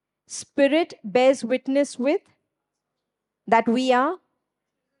 Spirit bears witness with that we are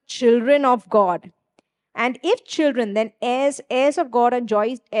children of God. And if children, then heirs of God and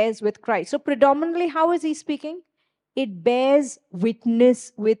joint heirs with Christ. So predominantly, how is He speaking? It bears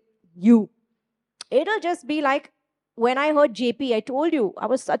witness with you. It'll just be like when I heard JP, I told you, I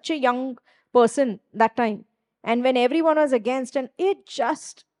was such a young person that time. And when everyone was against, and it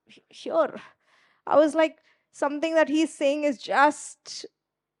just, here, I was like, something that he's saying is just,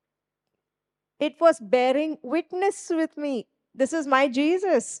 it was bearing witness with me. This is my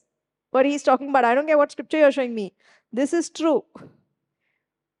Jesus. What he's talking about. I don't care what scripture you're showing me. This is true.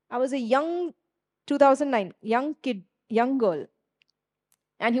 I was a young 2009, young kid, young girl.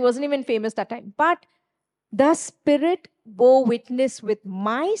 And he wasn't even famous that time. But the Spirit bore witness with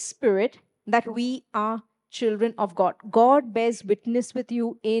my spirit that we are children of God. God bears witness with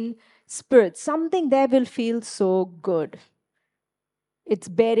you in spirit. Something there will feel so good. It's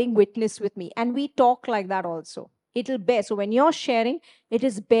bearing witness with me. And we talk like that also. It'll bear. So when you're sharing, it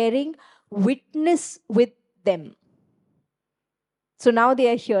is bearing witness with them. So now they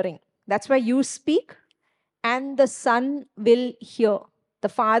are hearing. That's why you speak and the Son will hear. The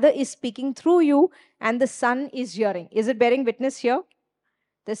Father is speaking through you and the Son is hearing. Is it bearing witness here?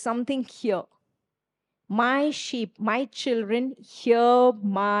 There's something here. My sheep, my children hear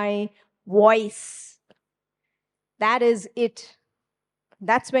my voice. That is it.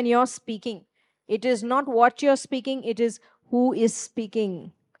 That's when you're speaking. It is not what you're speaking, it is who is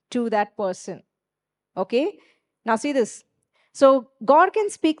speaking to that person. Okay? Now see this. So God can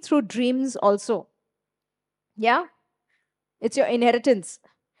speak through dreams also. Yeah? It's your inheritance.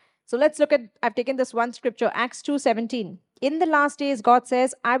 So let's look at, I've taken this one scripture, Acts 2:17. In the last days, God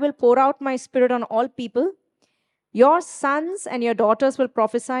says, I will pour out my spirit on all people. Your sons and your daughters will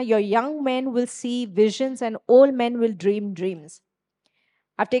prophesy. Your young men will see visions and old men will dream dreams.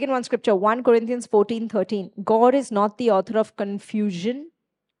 I've taken one scripture, 1 Corinthians 14:13. God is not the author of confusion,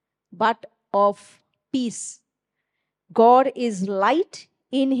 but of peace. God is light.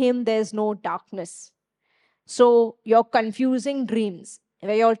 In Him, there's no darkness. So you're confusing dreams,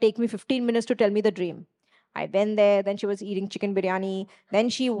 where you all take me 15 minutes to tell me the dream. I went there, then she was eating chicken biryani. Then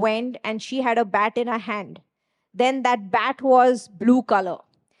she went and she had a bat in her hand. Then that bat was blue color.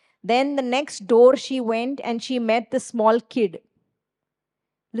 Then the next door she went and she met the small kid.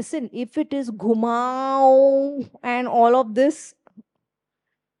 Listen, if it is Gumao and all of this,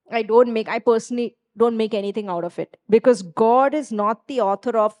 I personally don't make anything out of it. Because God is not the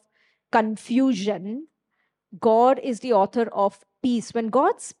author of confusion. God is the author of peace. When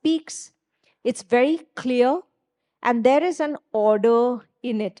God speaks, it's very clear and there is an order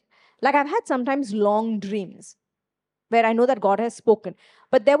in it. Like I've had sometimes long dreams where I know that God has spoken,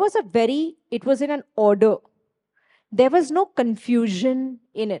 but it was in an order. There was no confusion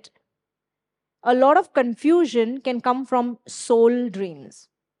in it. A lot of confusion can come from soul dreams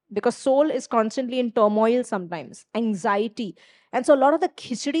because soul is constantly in turmoil sometimes, anxiety. And so a lot of the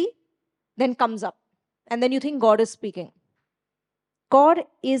khichdi then comes up. And then you think God is speaking. God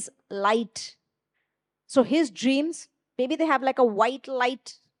is light. So his dreams, maybe they have like a white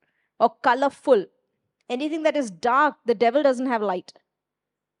light or colorful. Anything that is dark, the devil doesn't have light.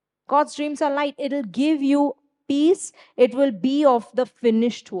 God's dreams are light. It'll give you peace. It will be of the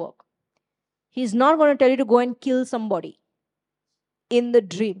finished work. He's not going to tell you to go and kill somebody in the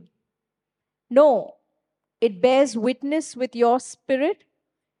dream. No, it bears witness with your spirit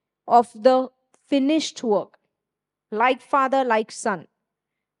of the finished work. Like father, like son.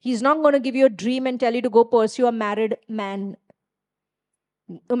 He's not going to give you a dream and tell you to go pursue a married man,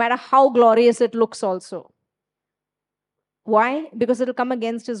 no matter how glorious it looks also. Why? Because it'll come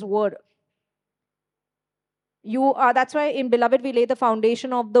against his word. That's why in Beloved we lay the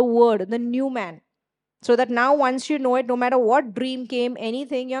foundation of the word, the new man. So that now once you know it, no matter what dream came,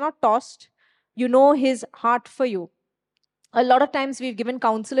 anything, you're not tossed. You know his heart for you. A lot of times we've given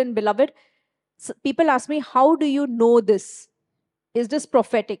counsel in Beloved. People ask me, how do you know this? Is this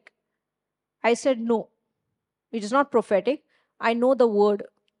prophetic? I said, no, it is not prophetic. I know the word.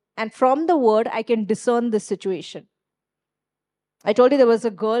 And from the word, I can discern this situation. I told you there was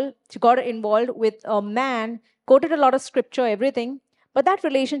a girl, she got involved with a man, quoted a lot of scripture, everything, but that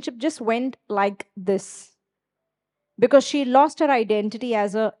relationship just went like this because she lost her identity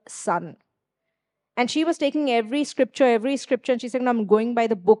as a son. And she was taking every scripture, and she said, no, I'm going by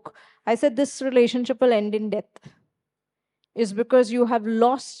the book. I said, this relationship will end in death. Is because you have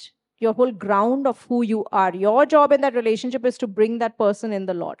lost your whole ground of who you are. Your job in that relationship is to bring that person in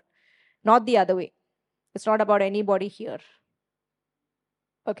the Lord, not the other way. It's not about anybody here.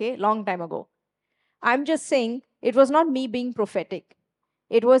 Okay, long time ago. I'm just saying it was not me being prophetic.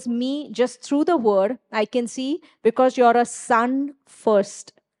 It was me just through the word. I can see because you're a son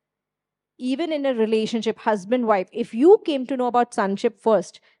first. Even in a relationship, husband, wife, if you came to know about sonship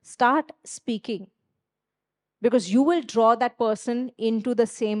first, start speaking because you will draw that person into the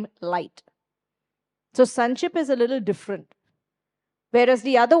same light. So, sonship is a little different. Whereas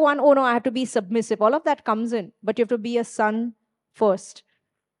the other one, oh no, I have to be submissive. All of that comes in, but you have to be a son first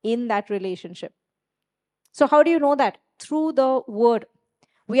in that relationship. So, how do you know that? Through the word.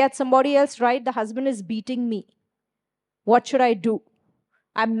 We had somebody else write, the husband is beating me. What should I do?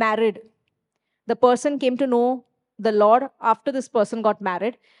 I'm married. The person came to know the Lord after this person got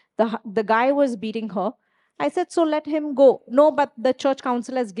married. The guy was beating her. I said, so let him go. No, but the church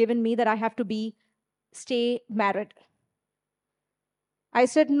council has given me that I have to stay married. I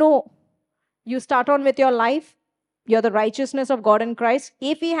said, no. You start on with your life. You're the righteousness of God in Christ.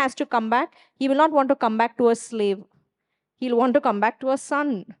 If he has to come back, he will not want to come back to a slave. He'll want to come back to a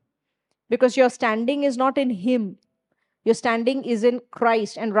son because your standing is not in him. Your standing is in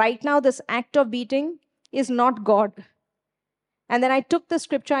Christ. And right now, this act of beating is not God. And then I took the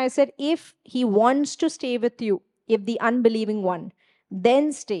scripture. I said, if he wants to stay with you, if the unbelieving one,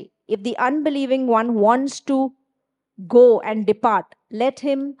 then stay. If the unbelieving one wants to go and depart, let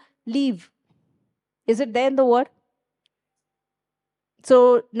him leave. Is it there in the word?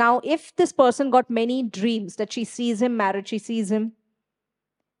 So now, if this person got many dreams that she sees him married, she sees him,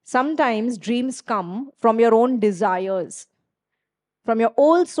 sometimes dreams come from your own desires, from your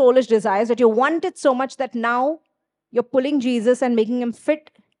old soulish desires that you want it so much that now you're pulling Jesus and making him fit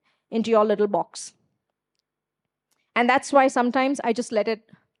into your little box. And that's why sometimes I just let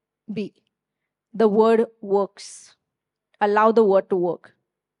it be. The word works. Allow the word to work.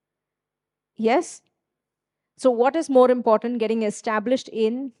 Yes? So, what is more important? Getting established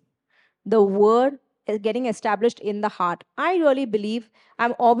in the word, getting established in the heart. I really believe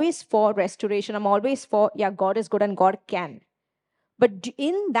I'm always for restoration. I'm always for, yeah, God is good and God can. But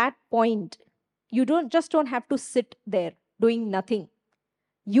in that point, you don't have to sit there doing nothing.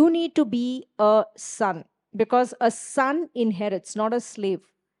 You need to be a son because a son inherits, not a slave.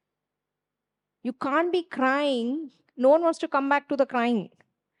 You can't be crying. No one wants to come back to the crying.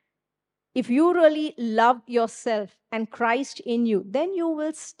 If you really love yourself and Christ in you, then you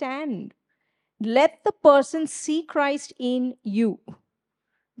will stand. Let the person see Christ in you.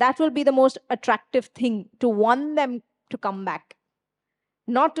 That will be the most attractive thing to want them to come back.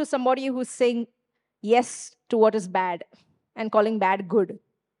 Not to somebody who's saying yes to what is bad and calling bad good.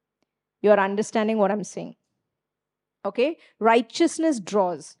 You're understanding what I'm saying. Okay? Righteousness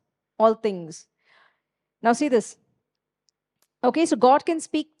draws all things. Now, see this. Okay, so God can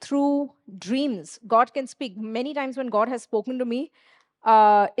speak through dreams. God can speak. Many times when God has spoken to me,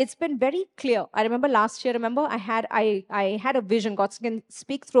 it's been very clear. I remember last year, I had a vision. God can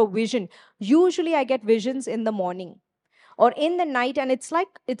speak through a vision. Usually I get visions in the morning or in the night, and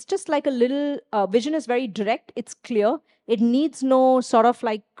it's just like a little vision is very direct, it's clear, it needs no sort of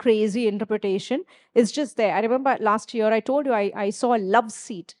like crazy interpretation. It's just there. I remember last year I told you I saw a love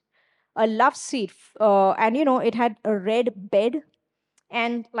seat, and it had a red bed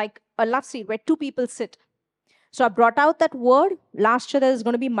and like a love seat where two people sit. So I brought out that word. Last year there's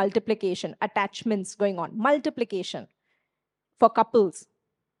going to be multiplication, attachments going on, multiplication for couples.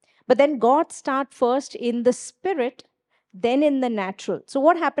 But then God start first in the spirit, then in the natural. So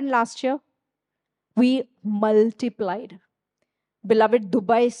what happened last year? We multiplied. Beloved,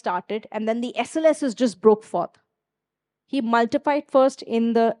 Dubai started, and then the SLSs just broke forth. He multiplied first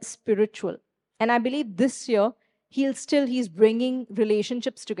in the spiritual. And I believe this year, he's bringing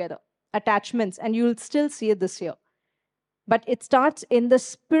relationships together, attachments, and you'll still see it this year. But it starts in the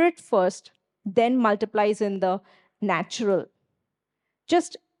spirit first, then multiplies in the natural.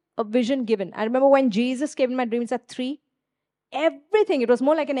 Just a vision given. I remember when Jesus came in my dreams at 3, everything, it was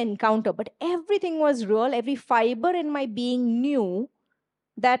more like an encounter, but everything was real. Every fiber in my being knew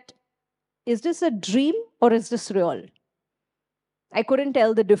that is this a dream or is this real? I couldn't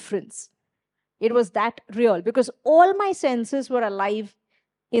tell the difference. It was that real because all my senses were alive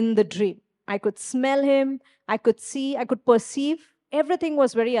in the dream. I could smell him, I could see, I could perceive. Everything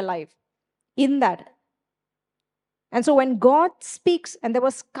was very alive in that. And so when God speaks, and there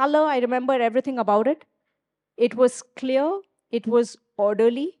was color, I remember everything about it. It was clear, it was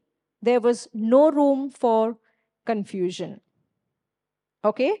orderly, there was no room for confusion.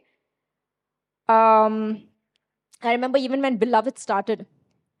 Okay? Um, I remember even when Beloved started,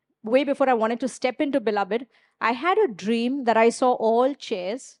 way before I wanted to step into Beloved, I had a dream that I saw all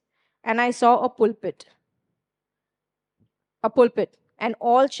chairs and I saw a pulpit and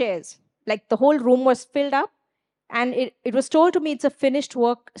all chairs. Like the whole room was filled up, and it was told to me it's a finished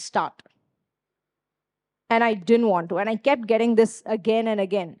work, start. And I didn't want to. And I kept getting this again and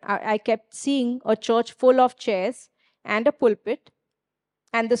again. I kept seeing a church full of chairs and a pulpit.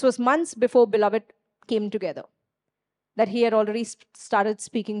 And this was months before Beloved came together, that he had already started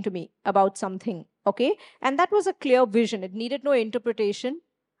speaking to me about something. Okay. And that was a clear vision. It needed no interpretation,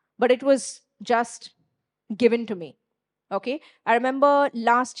 but it was just given to me. Okay. I remember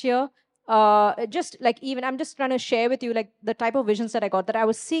last year, just like, even I'm just trying to share with you like the type of visions that I got, that I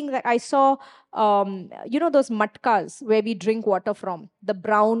was seeing, that I saw those matkas where we drink water from, the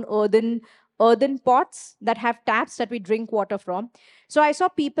brown earthen pots that have taps that we drink water from. So I saw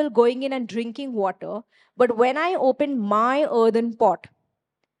people going in and drinking water, but when I opened my earthen pot,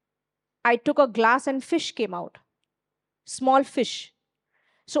 I took a glass and fish came out, small fish.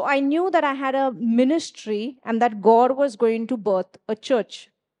 So I knew that I had a ministry and that God was going to birth a church.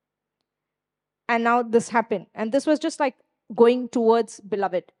 And now this happened. And this was just like going towards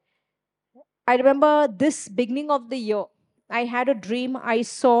Beloved. I remember this beginning of the year, I had a dream. I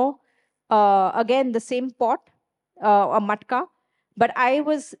saw again the same pot, a matka, but I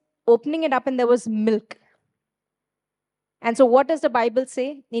was opening it up and there was milk. And so, what does the Bible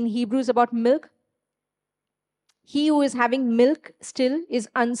say in Hebrews about milk? He who is having milk still is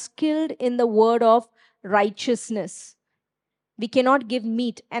unskilled in the word of righteousness. We cannot give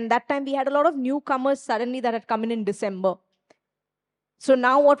meat. And that time we had a lot of newcomers suddenly that had come in December. So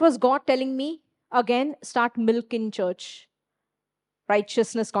now what was God telling me? Again, start milk in church.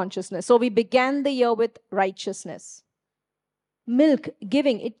 Righteousness, consciousness. So we began the year with righteousness. Milk,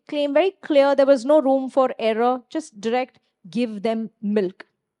 giving. It came very clear. There was no room for error. Just direct, give them milk.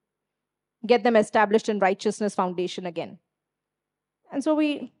 Get them established in righteousness foundation again. And so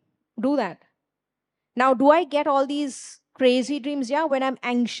we do that. Now, do I get all these crazy dreams? Yeah, when I'm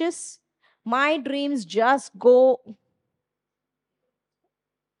anxious, my dreams just go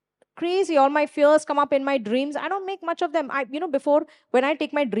crazy. All my fears come up in my dreams. I don't make much of them. Before, when I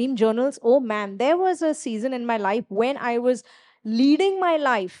take my dream journals, oh man, there was a season in my life when I was leading my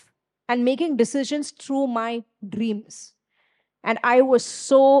life and making decisions through my dreams. And I was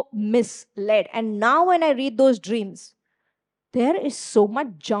so misled. And now when I read those dreams, there is so much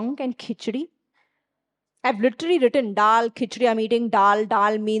junk and khichdi. I've literally written dal, khichdi, I'm eating dal,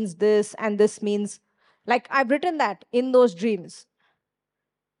 dal means this, and this means, like, I've written that in those dreams.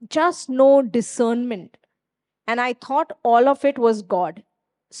 Just no discernment. And I thought all of it was God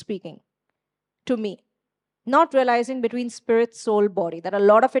speaking to me, not realizing between spirit, soul, body, that a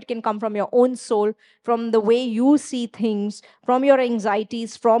lot of it can come from your own soul, from the way you see things, from your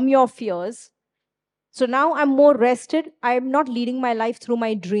anxieties, from your fears. So now I'm more rested. I'm not leading my life through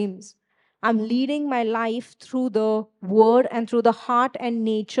my dreams. I'm leading my life through the word and through the heart and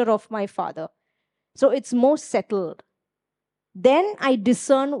nature of my Father. So it's more settled. Then I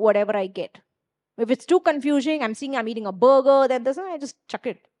discern whatever I get. If it's too confusing, I'm seeing I'm eating a burger, then this, I just chuck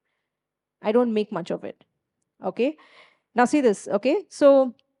it. I don't make much of it. Okay. Now see this. Okay.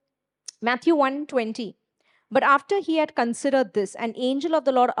 So Matthew 1:20. But after he had considered this, an angel of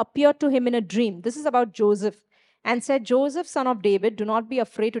the Lord appeared to him in a dream. This is about Joseph. And said, Joseph, son of David, do not be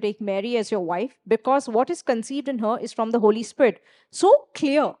afraid to take Mary as your wife, because what is conceived in her is from the Holy Spirit. So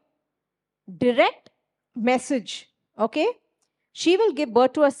clear, direct message. Okay. She will give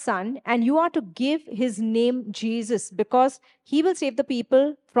birth to a son, and you are to give his name Jesus, because he will save the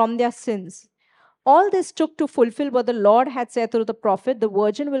people from their sins. All this took to fulfill what the Lord had said through the prophet: the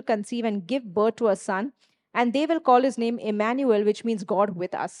virgin will conceive and give birth to a son, and they will call his name Emmanuel, which means God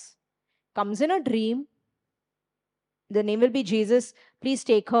with us. Comes in a dream. The name will be Jesus. Please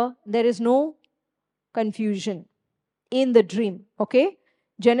take her. There is no confusion in the dream. Okay?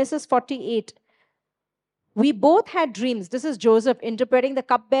 Genesis 48. We both had dreams. This is Joseph interpreting the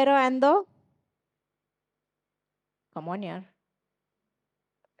cupbearer and the. Come on, yeah.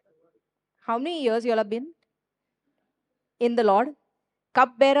 How many years you all have been in the Lord?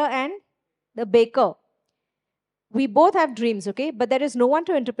 Cupbearer and the baker, we both have dreams, okay? But there is no one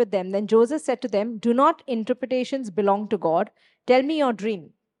to interpret them. Then Joseph said to them, do not interpretations belong to God? Tell me your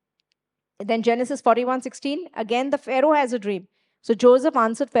dream. Then Genesis 41:16, again the Pharaoh has a dream. So Joseph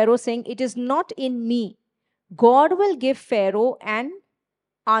answered Pharaoh, saying, it is not in me. God will give Pharaoh an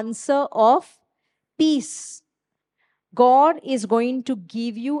answer of peace. God is going to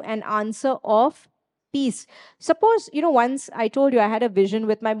give you an answer of peace. Suppose, once I told you I had a vision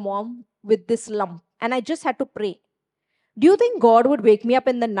with my mom with this lump, and I just had to pray. Do you think God would wake me up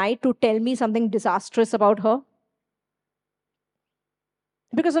in the night to tell me something disastrous about her?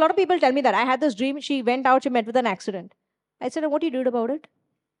 Because a lot of people tell me that I had this dream, she went out, she met with an accident. I said, what do you do about it?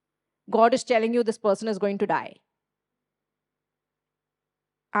 God is telling you this person is going to die.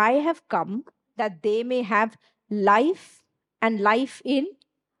 I have come that they may have life and life in.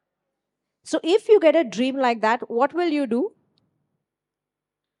 So if you get a dream like that, what will you do?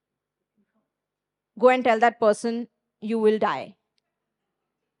 Go and tell that person you will die.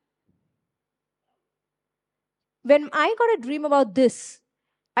 When I got a dream about this,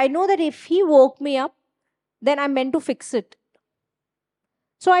 I know that if he woke me up, then I'm meant to fix it.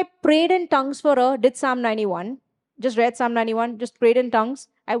 So I prayed in tongues for her, did Psalm 91, just read Psalm 91, just prayed in tongues.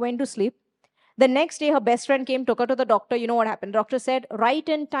 I went to sleep. The next day, her best friend came, took her to the doctor. You know what happened? Doctor said, right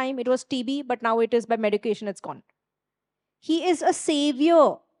in time, it was TB, but now it is by medication, it's gone. He is a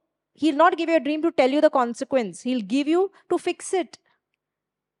savior. He'll not give you a dream to tell you the consequence. He'll give you to fix it.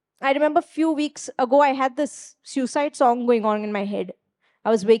 I remember a few weeks ago, I had this suicide song going on in my head. I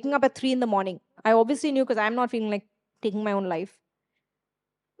was waking up at 3 in the morning. I obviously knew because I'm not feeling like taking my own life.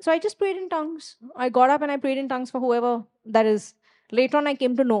 So I just prayed in tongues. I got up and I prayed in tongues for whoever that is. Later on, I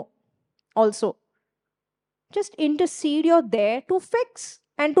came to know also. Just intercede, you're there to fix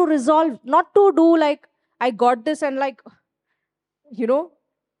and to resolve, not to do like, I got this and like, you know,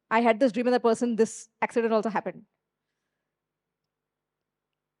 I had this dream of the person, this accident also happened.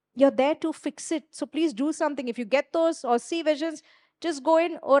 You're there to fix it. So please do something. If you get those or see visions, just go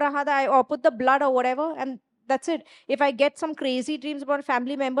in or put the blood or whatever, and that's it. If I get some crazy dreams about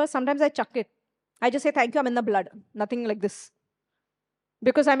family members, sometimes I chuck it. I just say, thank you, I'm in the blood. Nothing like this.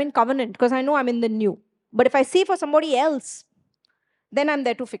 Because I'm in covenant, because I know I'm in the new. But if I see for somebody else, then I'm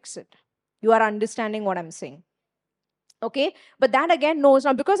there to fix it. You are understanding what I'm saying. Okay, but that again knows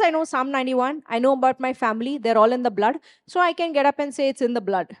now because I know Psalm 91, I know about my family, they're all in the blood, so I can get up and say it's in the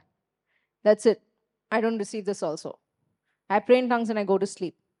blood. That's it. I don't receive this also. I pray in tongues and I go to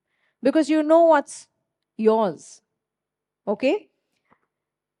sleep because you know what's yours. Okay,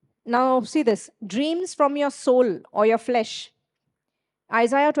 now see this, dreams from your soul or your flesh.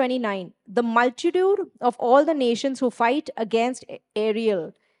 Isaiah 29, the multitude of all the nations who fight against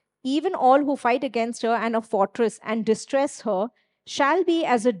Ariel, even all who fight against her and a fortress and distress her, shall be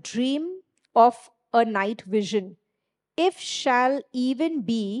as a dream of a night vision. If shall even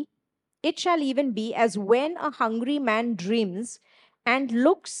be, it shall even be as when a hungry man dreams and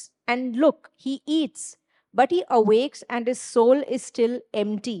look, he eats, but he awakes and his soul is still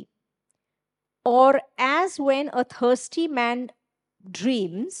empty. Or as when a thirsty man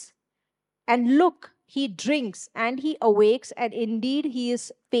dreams, and look, he drinks, and he awakes, and indeed he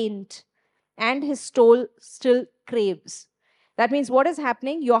is faint, and his soul still craves. That means what is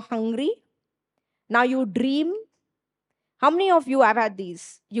happening? You're hungry. Now you dream. How many of you have had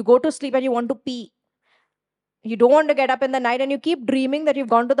these? You go to sleep and you want to pee. You don't want to get up in the night and you keep dreaming that you've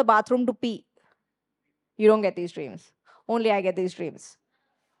gone to the bathroom to pee. You don't get these dreams. Only I get these dreams.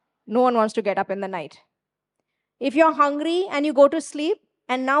 No one wants to get up in the night. If you're hungry and you go to sleep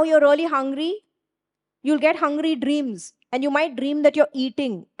and now you're really hungry, you'll get hungry dreams. And you might dream that you're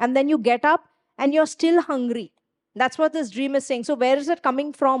eating and then you get up and you're still hungry. That's what this dream is saying. So, where is it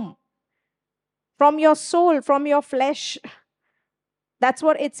coming from? From your soul, from your flesh. That's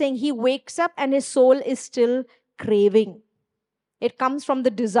what it's saying. He wakes up and his soul is still craving. It comes from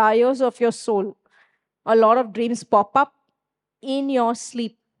the desires of your soul. A lot of dreams pop up in your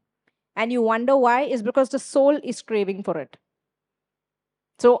sleep. And you wonder why? Is because the soul is craving for it.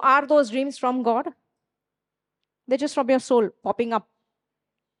 So, are those dreams from God? They're just from your soul popping up,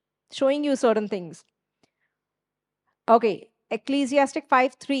 showing you certain things. Okay, Ecclesiastic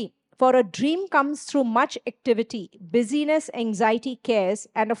 5:3. For a dream comes through much activity, busyness, anxiety, cares,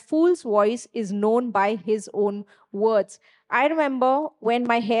 and a fool's voice is known by his own words. I remember when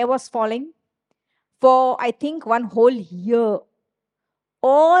my hair was falling for, I think, one whole year.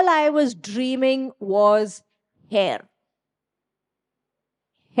 All I was dreaming was hair.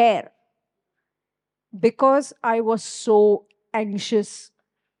 Hair. Because I was so anxious.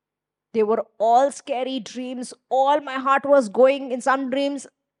 They were all scary dreams. All my heart was going in some dreams.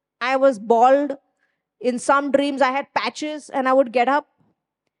 I was bald. In some dreams, I had patches and I would get up.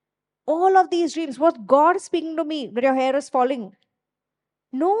 All of these dreams, was God speaking to me that your hair is falling?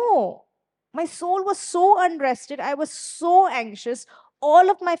 No. My soul was so unrested. I was so anxious. All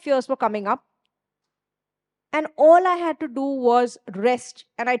of my fears were coming up. And all I had to do was rest.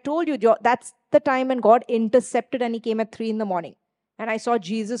 And I told you, that's the time when God intercepted and he came at 3 in the morning. And I saw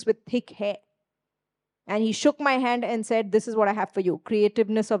Jesus with thick hair. And he shook my hand and said, "This is what I have for you,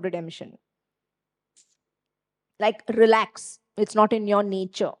 creativeness of redemption." Like, relax. It's not in your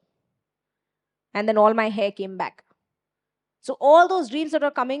nature. And then all my hair came back. So all those dreams that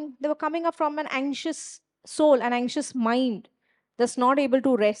were coming, they were coming up from an anxious soul, an anxious mind that's not able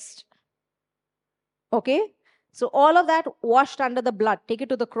to rest. Okay? So all of that washed under the blood. Take it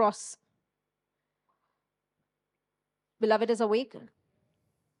to the cross. Beloved is awake.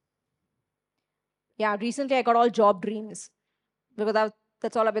 Yeah, recently I got all job dreams because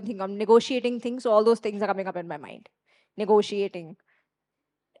that's all I've been thinking of. Negotiating things, so all those things are coming up in my mind. Negotiating.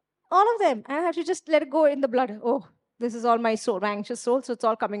 All of them. I have to just let it go in the blood. Oh, this is all my soul, my anxious soul. So it's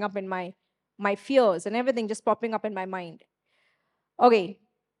all coming up in my fears and everything just popping up in my mind. Okay,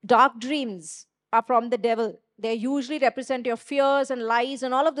 dark dreams are from the devil. They usually represent your fears and lies,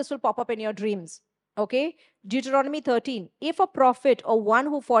 and all of this will pop up in your dreams. Okay, Deuteronomy 13. If a prophet or one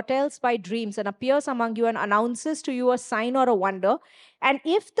who foretells by dreams and appears among you and announces to you a sign or a wonder, and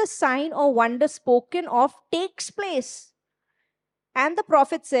if the sign or wonder spoken of takes place, and the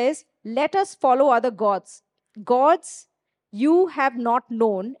prophet says, "Let us follow other gods, gods you have not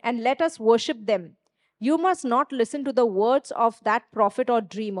known, and let us worship them." You must not listen to the words of that prophet or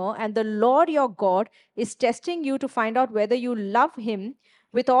dreamer, and the Lord your God is testing you to find out whether you love him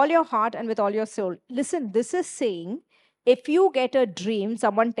with all your heart and with all your soul. Listen, this is saying if you get a dream,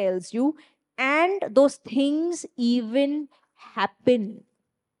 someone tells you, and those things even happen.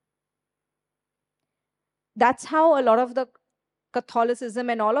 That's how a lot of the Catholicism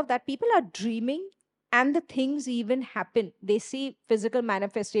and all of that, people are dreaming and the things even happen. They see physical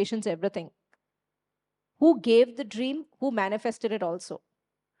manifestations, everything. Who gave the dream? Who manifested it also?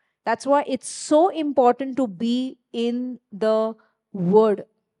 That's why it's so important to be in the word.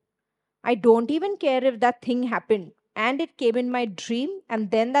 I don't even care if that thing happened and it came in my dream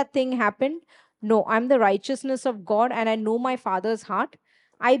and then that thing happened. No, I'm the righteousness of God and I know my Father's heart.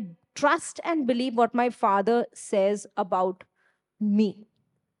 I trust and believe what my Father says about me.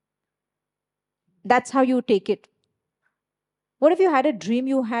 That's how you take it. What if you had a dream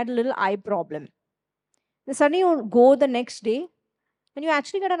you had a little eye problem? Then suddenly you go the next day and you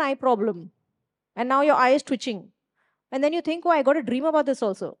actually get an eye problem. And now your eye is twitching. And then you think, oh, I got a dream about this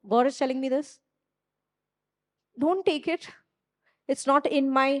also. God is telling me this. Don't take it. It's not in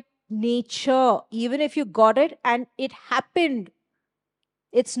my nature. Even if you got it and it happened,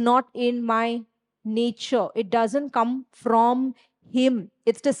 it's not in my nature. It doesn't come from Him.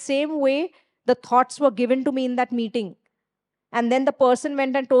 It's the same way the thoughts were given to me in that meeting. And then the person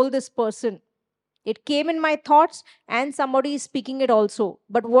went and told this person. It came in my thoughts, and somebody is speaking it also.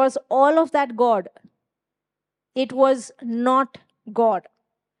 But was all of that God? It was not God.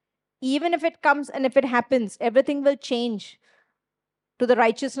 Even if it comes and if it happens, everything will change to the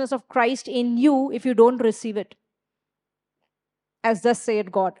righteousness of Christ in you if you don't receive it. As thus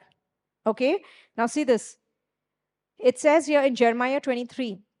saith God. Okay? Now see this. It says here in Jeremiah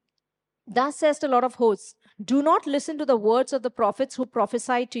 23, "Thus says the Lord of hosts, do not listen to the words of the prophets who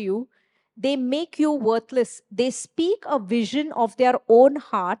prophesy to you. They make you worthless. They speak a vision of their own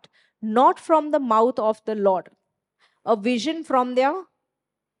heart, not from the mouth of the Lord." A vision from their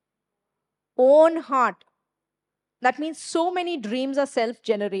own heart. That means so many dreams are self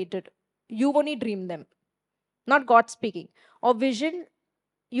generated. You only dream them, not God speaking. Or vision,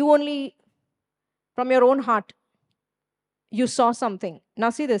 you only, from your own heart, you saw something.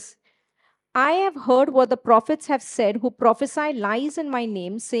 Now, see this. "I have heard what the prophets have said who prophesy lies in my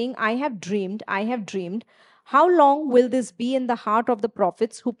name, saying, I have dreamed, I have dreamed. How long will this be in the heart of the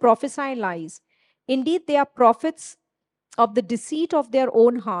prophets who prophesy lies? Indeed, they are prophets of the deceit of their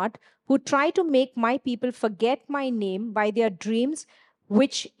own heart, who try to make my people forget my name by their dreams,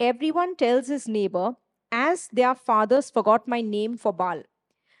 which everyone tells his neighbor, as their fathers forgot my name for Baal.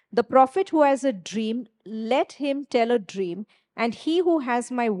 The prophet who has a dream, let him tell a dream, and he who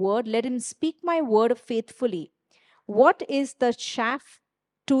has my word, let him speak my word faithfully. What is the chaff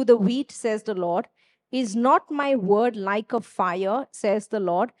to the wheat, says the Lord? Is not my word like a fire, says the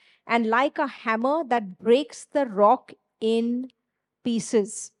Lord, and like a hammer that breaks the rock in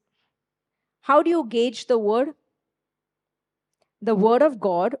pieces?" How do you gauge the word? The word of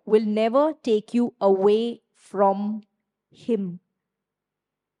God will never take you away from Him.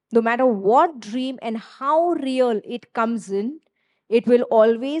 No matter what dream and how real it comes in, it will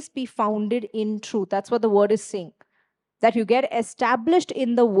always be founded in truth. That's what the word is saying. That you get established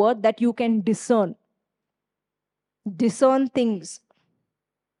in the word, that you can discern things,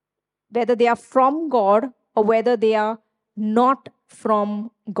 whether they are from God or whether they are not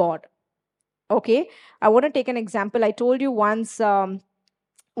from God. Okay, I want to take an example. I told you once.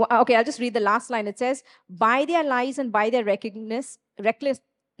 Okay, I'll just read the last line. It says, "By their lies and by their recklessness,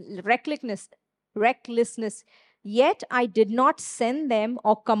 recklessness. Yet I did not send them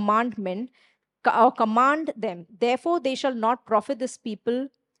or command them. Therefore, they shall not profit this people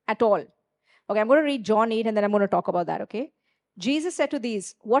at all." Okay, I'm going to read John 8 and then I'm going to talk about that. Okay. Jesus said to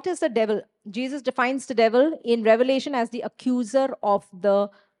these, what is the devil? Jesus defines the devil in Revelation as the accuser of the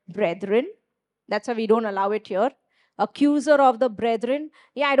brethren. That's why we don't allow it here. Accuser of the brethren.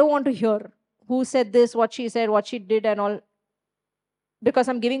 Yeah, I don't want to hear who said this, what she said, what she did, and all, because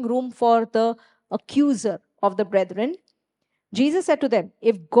I'm giving room for the accuser of the brethren. Jesus said to them,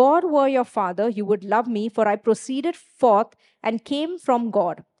 "If God were your father, you would love me, for I proceeded forth and came from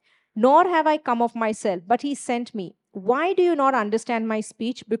God. Nor have I come of myself, but he sent me. Why do you not understand my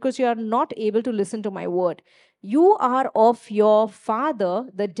speech? Because you are not able to listen to my word. You are of your father,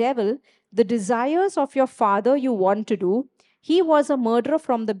 the devil, the desires of your father you want to do. He was a murderer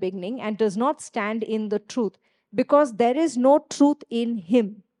from the beginning and does not stand in the truth, because there is no truth in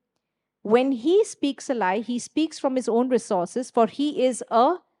him. When he speaks a lie, he speaks from his own resources, for he is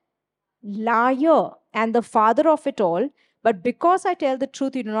a liar and the father of it all. But because I tell the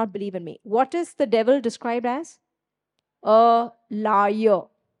truth, you do not believe in me." What is the devil described as? A liar.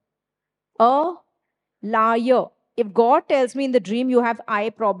 A liar. If God tells me in the dream you have eye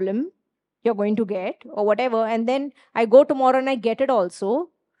problem, you're going to get, or whatever, and then I go tomorrow and I get it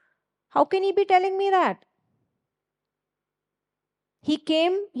also, how can he be telling me that? He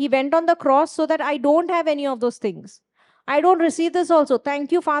came, he went on the cross so that I don't have any of those things. I don't receive this also.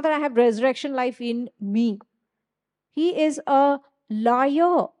 Thank you, Father, I have resurrection life in me. He is a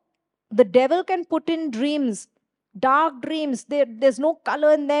liar. The devil can put in dreams, dark dreams. There's no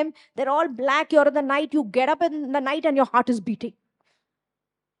color in them. They're all black. You're in the night. You get up in the night and your heart is beating.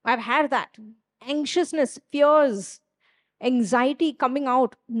 I've had that. Anxiousness, fears, anxiety coming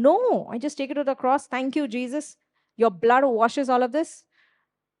out. No, I just take it to the cross. Thank you, Jesus. Your blood washes all of this.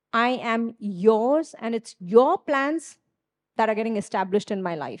 I am yours, and it's your plans that are getting established in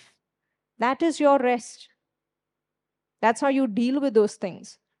my life. That is your rest. That's how you deal with those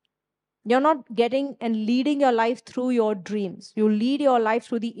things. You're not getting and leading your life through your dreams. You lead your life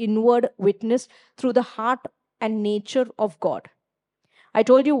through the inward witness, through the heart and nature of God. I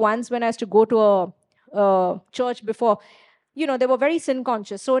told you once when I used to go to a church before, they were very sin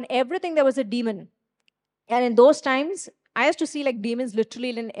conscious. So in everything, there was a demon. And in those times, I used to see like demons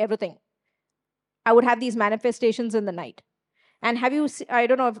literally in everything. I would have these manifestations in the night. And I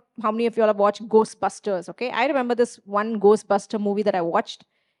don't know how many of you all have watched Ghostbusters, okay? I remember this one Ghostbuster movie that I watched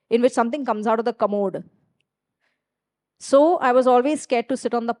in which something comes out of the commode. So I was always scared to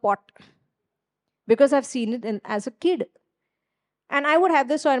sit on the pot because I've seen it as a kid. And I would have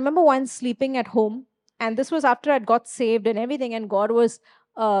this. So I remember once sleeping at home, and this was after I'd got saved and everything, and God was,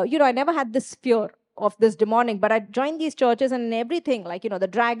 I never had this fear of this demonic, but I joined these churches and everything, like, the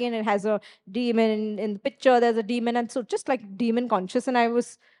dragon, it has a demon in the picture, there's a demon, and so just like demon conscious, and I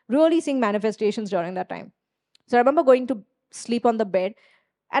was really seeing manifestations during that time. So I remember going to sleep on the bed,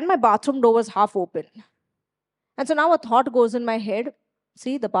 and my bathroom door was half open. And so now a thought goes in my head,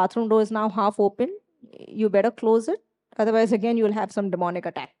 see, the bathroom door is now half open, you better close it, otherwise again you'll have some demonic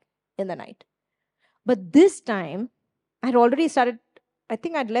attack in the night. But this time, I'd already started, I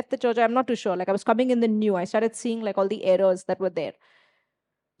think I'd left the church, I'm not too sure. Like I was coming in the new, I started seeing like all the errors that were there.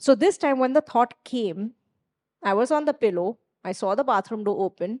 So this time when the thought came, I was on the pillow, I saw the bathroom door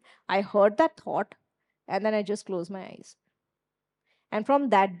open, I heard that thought, and then I just closed my eyes. And from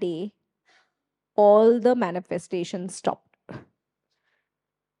that day, all the manifestations stopped.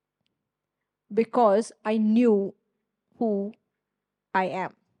 Because I knew who I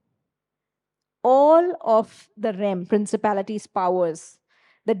am. All of the realm, principalities, powers,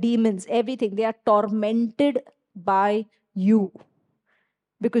 the demons, everything, they are tormented by you.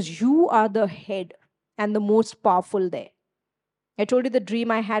 Because you are the head and the most powerful there. I told you the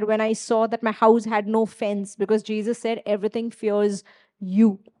dream I had when I saw that my house had no fence, because Jesus said everything fears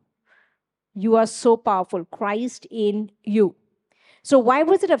you. You are so powerful. Christ in you. So why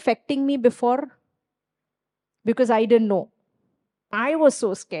was it affecting me before? Because I didn't know. I was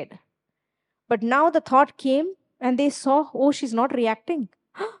so scared. But now the thought came and they saw, oh, she's not reacting.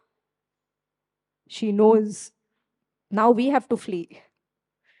 She knows. Now we have to flee.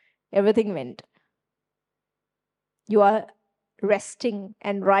 Everything went. You are resting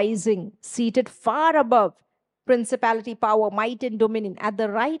and rising, seated far above principality, power, might, and dominion at the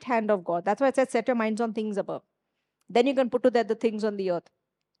right hand of God. That's why it says, set your minds on things above. Then you can put to that the things on the earth.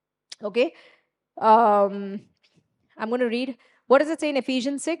 Okay? Um, I'm going to read. What does it say in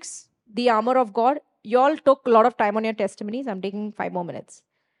Ephesians 6? The armor of God. You all took a lot of time on your testimonies. I'm taking 5 more minutes.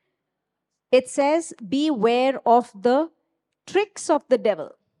 It says, beware of the tricks of the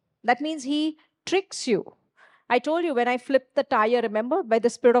devil. That means he tricks you. I told you when I flipped the tire, remember, by the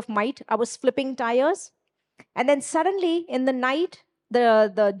spirit of might, I was flipping tires. And then suddenly in the night,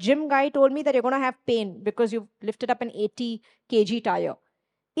 the gym guy told me that you're going to have pain because you've lifted up an 80 kg tire.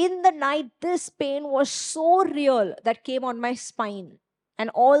 In the night, this pain was so real that came on my spine and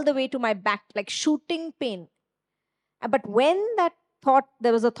all the way to my back, like shooting pain. But when that thought,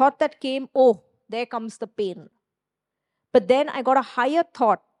 there was a thought that came, oh, there comes the pain. But then I got a higher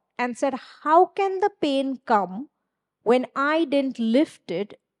thought and said, how can the pain come when I didn't lift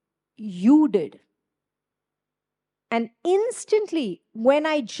it? You did. And instantly, when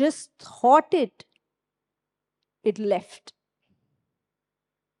I just thought it, it left.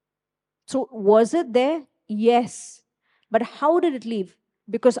 So, was it there? Yes. But how did it leave?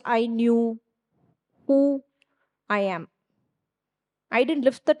 Because I knew who I am. I didn't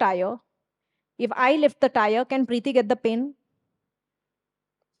lift the tire. If I lift the tire, can Preeti get the pain?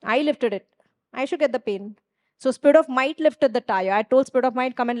 I lifted it. I should get the pain. So Spirit of Might lifted the tire. I told Spirit of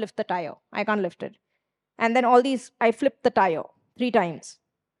Might, come and lift the tire. I can't lift it. And then all these, I flipped the tire 3 times.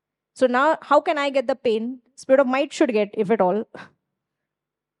 So now, how can I get the pain? Spirit of Might should get, if at all.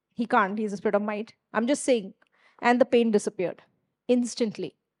 He can't. He's a Spirit of Might. I'm just saying. And the pain disappeared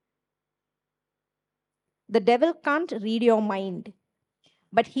instantly. The devil can't read your mind,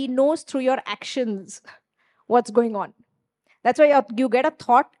 but he knows through your actions what's going on. That's why you get a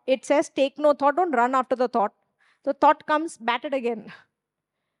thought. It says, take no thought, don't run after the thought. The thought comes, bat it again.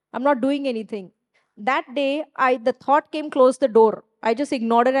 I'm not doing anything. That day, the thought came, close the door. I just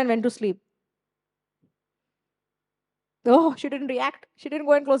ignored it and went to sleep. Oh, she didn't react. She didn't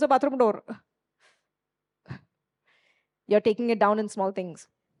go and close the bathroom door. You're taking it down in small things.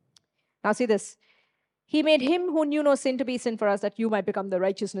 Now see this. He made him who knew no sin to be sin for us, that you might become the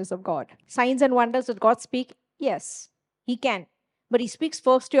righteousness of God. Signs and wonders, does God speak? Yes, he can. But he speaks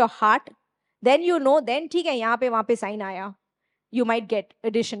first to your heart. Then you know, then theek hai, yahan pe, wahan pe sign aaya. You might get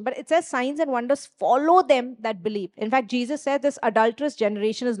addition. But it says signs and wonders follow them that believe. In fact, Jesus said this adulterous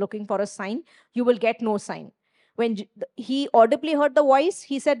generation is looking for a sign. You will get no sign. When he audibly heard the voice,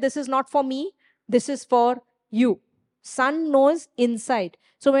 he said, this is not for me. This is for you. Son knows inside.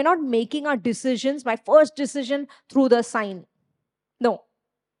 So we're not making our decisions, my first decision, through the sign. No.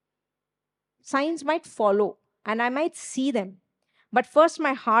 Signs might follow and I might see them. But first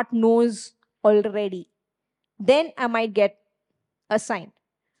my heart knows already. Then I might get a sign.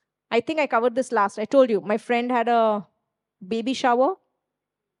 I think I covered this last. I told you, my friend had a baby shower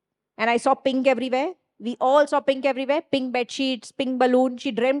and I saw pink everywhere. We all saw pink everywhere. Pink bed sheets, pink balloon.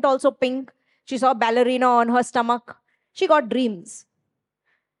 She dreamt also pink. She saw ballerina on her stomach. She got dreams.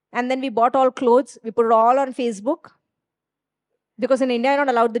 And then we bought all clothes. We put it all on Facebook. Because in India, you're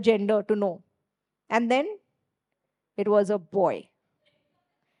not allowed the gender to know. And then it was a boy.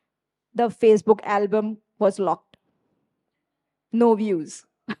 The Facebook album was locked. No views.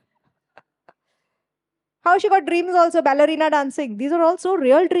 How she got dreams also, ballerina dancing. These are also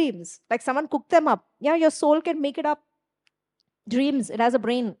real dreams. Like someone cooked them up. Yeah, your soul can make it up. Dreams, it has a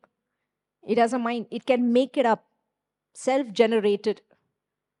brain. It has a mind. It can make it up. Self-generated.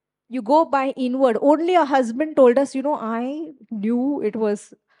 You go by inward. Only a husband told us, I knew it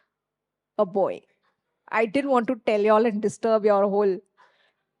was a boy. I didn't want to tell y'all and disturb your whole.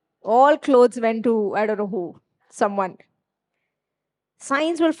 All clothes went to, I don't know who, someone.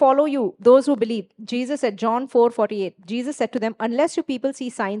 Signs will follow you, those who believe. Jesus said, John 4:48. Jesus said to them, unless you people see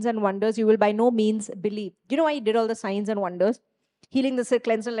signs and wonders, you will by no means believe. Do you know why he did all the signs and wonders? Healing the sick,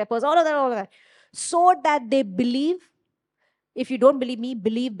 cleansing lepers, all of that, all of that. So that they believe. If you don't believe me,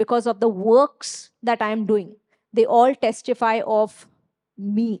 believe because of the works that I am doing. They all testify of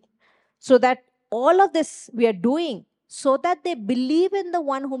me. So that all of this we are doing so that they believe in the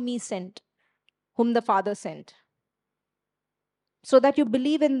one whom he sent, whom the Father sent. So that you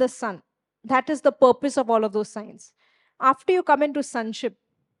believe in the Son. That is the purpose of all of those signs. After you come into sonship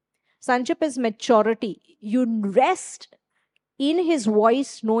is maturity. You rest in his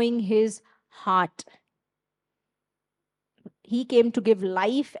voice, knowing his heart. He came to give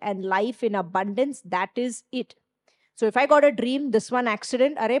life and life in abundance. That is it. So if I got a dream, this one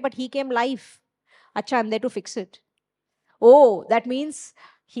accident, but he came life. Acha, I'm there to fix it. Oh, that means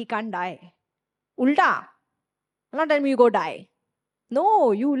He can't die. Ulta. I'm not telling you go die.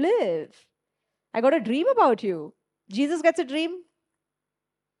 No, you live. I got a dream about you. Jesus gets a dream,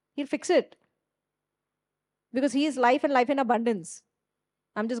 he'll fix it because he is life and life in abundance.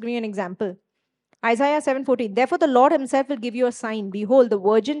 I'm just giving you an example. Isaiah 7:14. Therefore, the Lord himself will give you a sign. Behold, the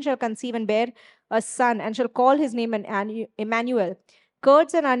virgin shall conceive and bear a son, and shall call his name Emmanuel.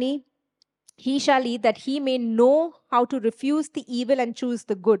 Curds and honey he shall eat, that he may know how to refuse the evil and choose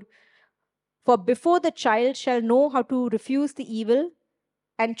the good. For before the child shall know how to refuse the evil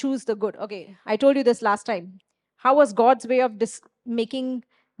and choose the good. Okay, I told you this last time. How was God's way of making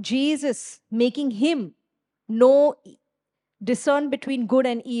Jesus, making him know, discern between good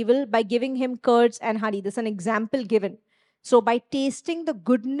and evil by giving him curds and honey? This is an example given. So, by tasting the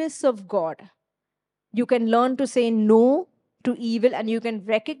goodness of God, you can learn to say no to evil, and you can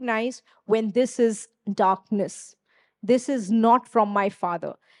recognize when this is darkness. This is not from my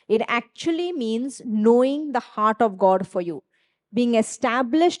Father. It actually means knowing the heart of God for you, being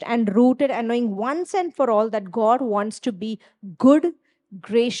established and rooted, and knowing once and for all that God wants to be good,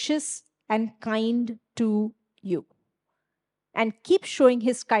 gracious, and kind to you, and keep showing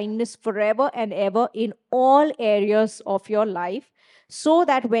his kindness forever and ever in all areas of your life, so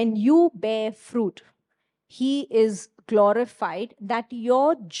that when you bear fruit, he is glorified, that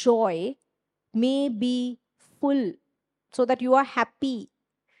your joy may be full, so that you are happy.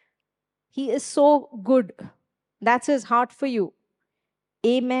 He is so good. That's his heart for you.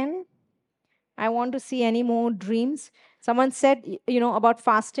 Amen. I want to see any more dreams. Someone said, about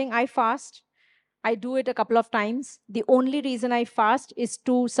fasting. I fast. I do it a couple of times. The only reason I fast is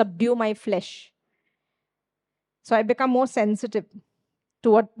to subdue my flesh. So I become more sensitive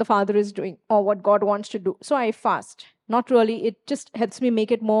to what the Father is doing or what God wants to do. So I fast. Not really, it just helps me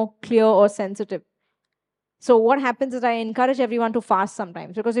make it more clear or sensitive. So what happens is I encourage everyone to fast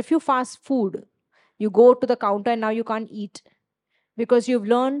sometimes, because if you fast food, you go to the counter and now you can't eat because you've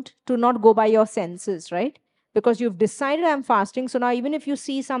learned to not go by your senses, right? Because you've decided I'm fasting. So now even if you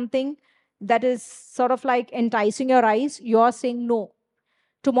see something that is sort of like enticing your eyes, you're saying no.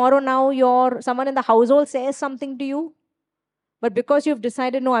 Tomorrow now someone in the household says something to you, but because you've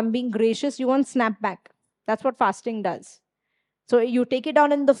decided, no, I'm being gracious, you won't snap back. That's what fasting does. So you take it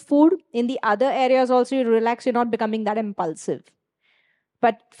down in the food, in the other areas also, you relax, you're not becoming that impulsive.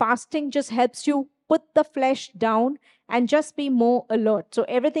 But fasting just helps you put the flesh down and just be more alert. So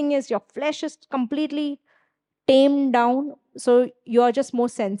everything is, your flesh is completely tamed down. So you are just more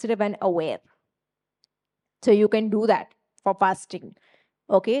sensitive and aware. So you can do that for fasting.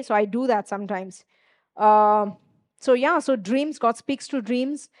 Okay, so I do that sometimes. Um so yeah, so dreams, God speaks through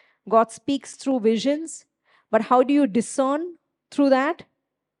dreams, God speaks through visions. But how do you discern through that?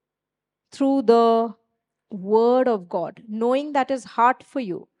 Through the word of God, knowing that is heart for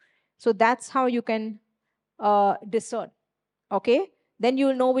you. So that's how you can discern. Okay, then you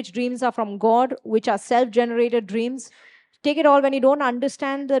will know which dreams are from God, which are self-generated dreams. Take it all. When you don't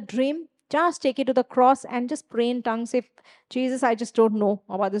understand the dream, just take it to the cross and just pray in tongues. Say, Jesus, I just don't know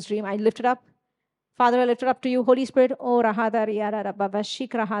about this dream. I lift it up. Father, I lift it up to you. Holy Spirit, oh rahada riyara rabba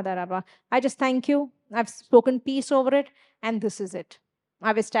vashik rahada rabba. I just thank you. I've spoken peace over it, and this is it.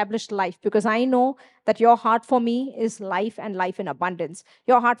 I've established life because I know that your heart for me is life and life in abundance.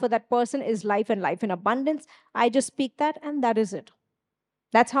 Your heart for that person is life and life in abundance. I just speak that, and that is it.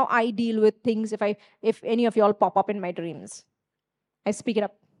 That's how I deal with things. If any of y'all pop up in my dreams, I speak it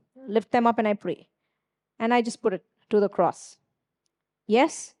up, lift them up, and I pray. And I just put it to the cross.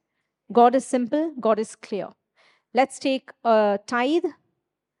 Yes, God is simple, God is clear. Let's take a tithe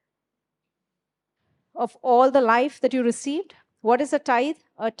of all the life that you received. What is a tithe?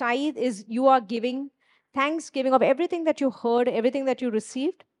 A tithe is you are giving thanksgiving of everything that you heard, everything that you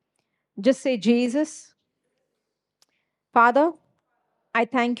received. Just say, Jesus, Father, I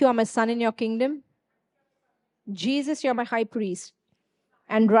thank you. I'm a son in your kingdom. Jesus, you're my high priest.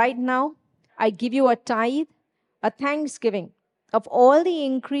 And right now, I give you a tithe, a thanksgiving of all the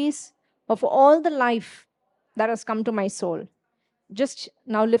increase of all the life that has come to my soul. Just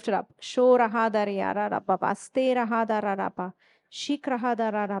now lift it up. Father,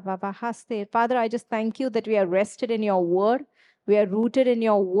 I just thank you that we are rested in your word. We are rooted in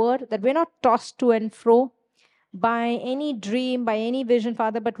your word, that we're not tossed to and fro by any dream, by any vision,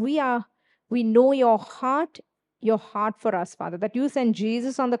 Father, but we know your heart for us, Father, that you sent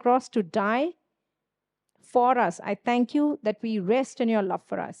Jesus on the cross to die for us. I thank you that we rest in your love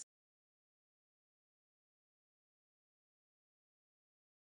for us.